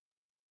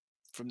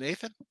from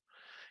Nathan?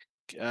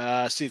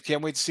 Steve,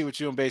 can't wait to see what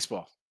you do in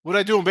baseball. What did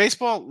I do in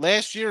baseball?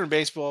 Last year in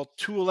baseball,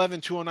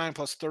 211, 209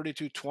 plus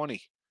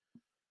 3220.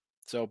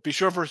 So be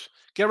sure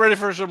get ready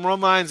for some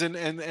run lines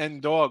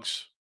and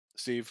dogs,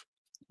 Steve.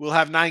 We'll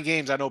have 9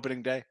 games on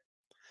opening day.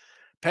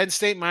 Penn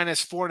State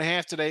minus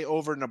 4.5 today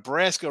over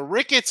Nebraska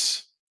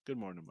Ricketts. Good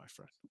morning, my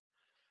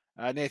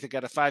friend. Nathan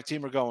got a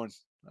 5-teamer going.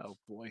 Oh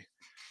boy,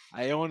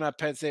 I own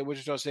Penn State,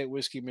 Wichita State,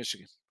 Whiskey,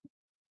 Michigan.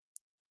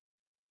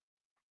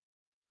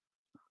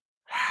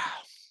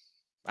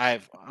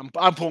 I'm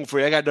pulling for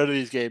you. I got none of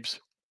these games.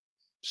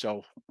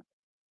 So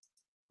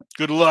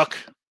good luck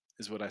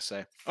is what I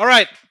say. All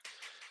right.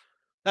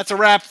 That's a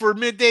wrap for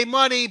Midday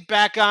Money.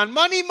 Back on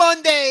Money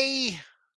Monday.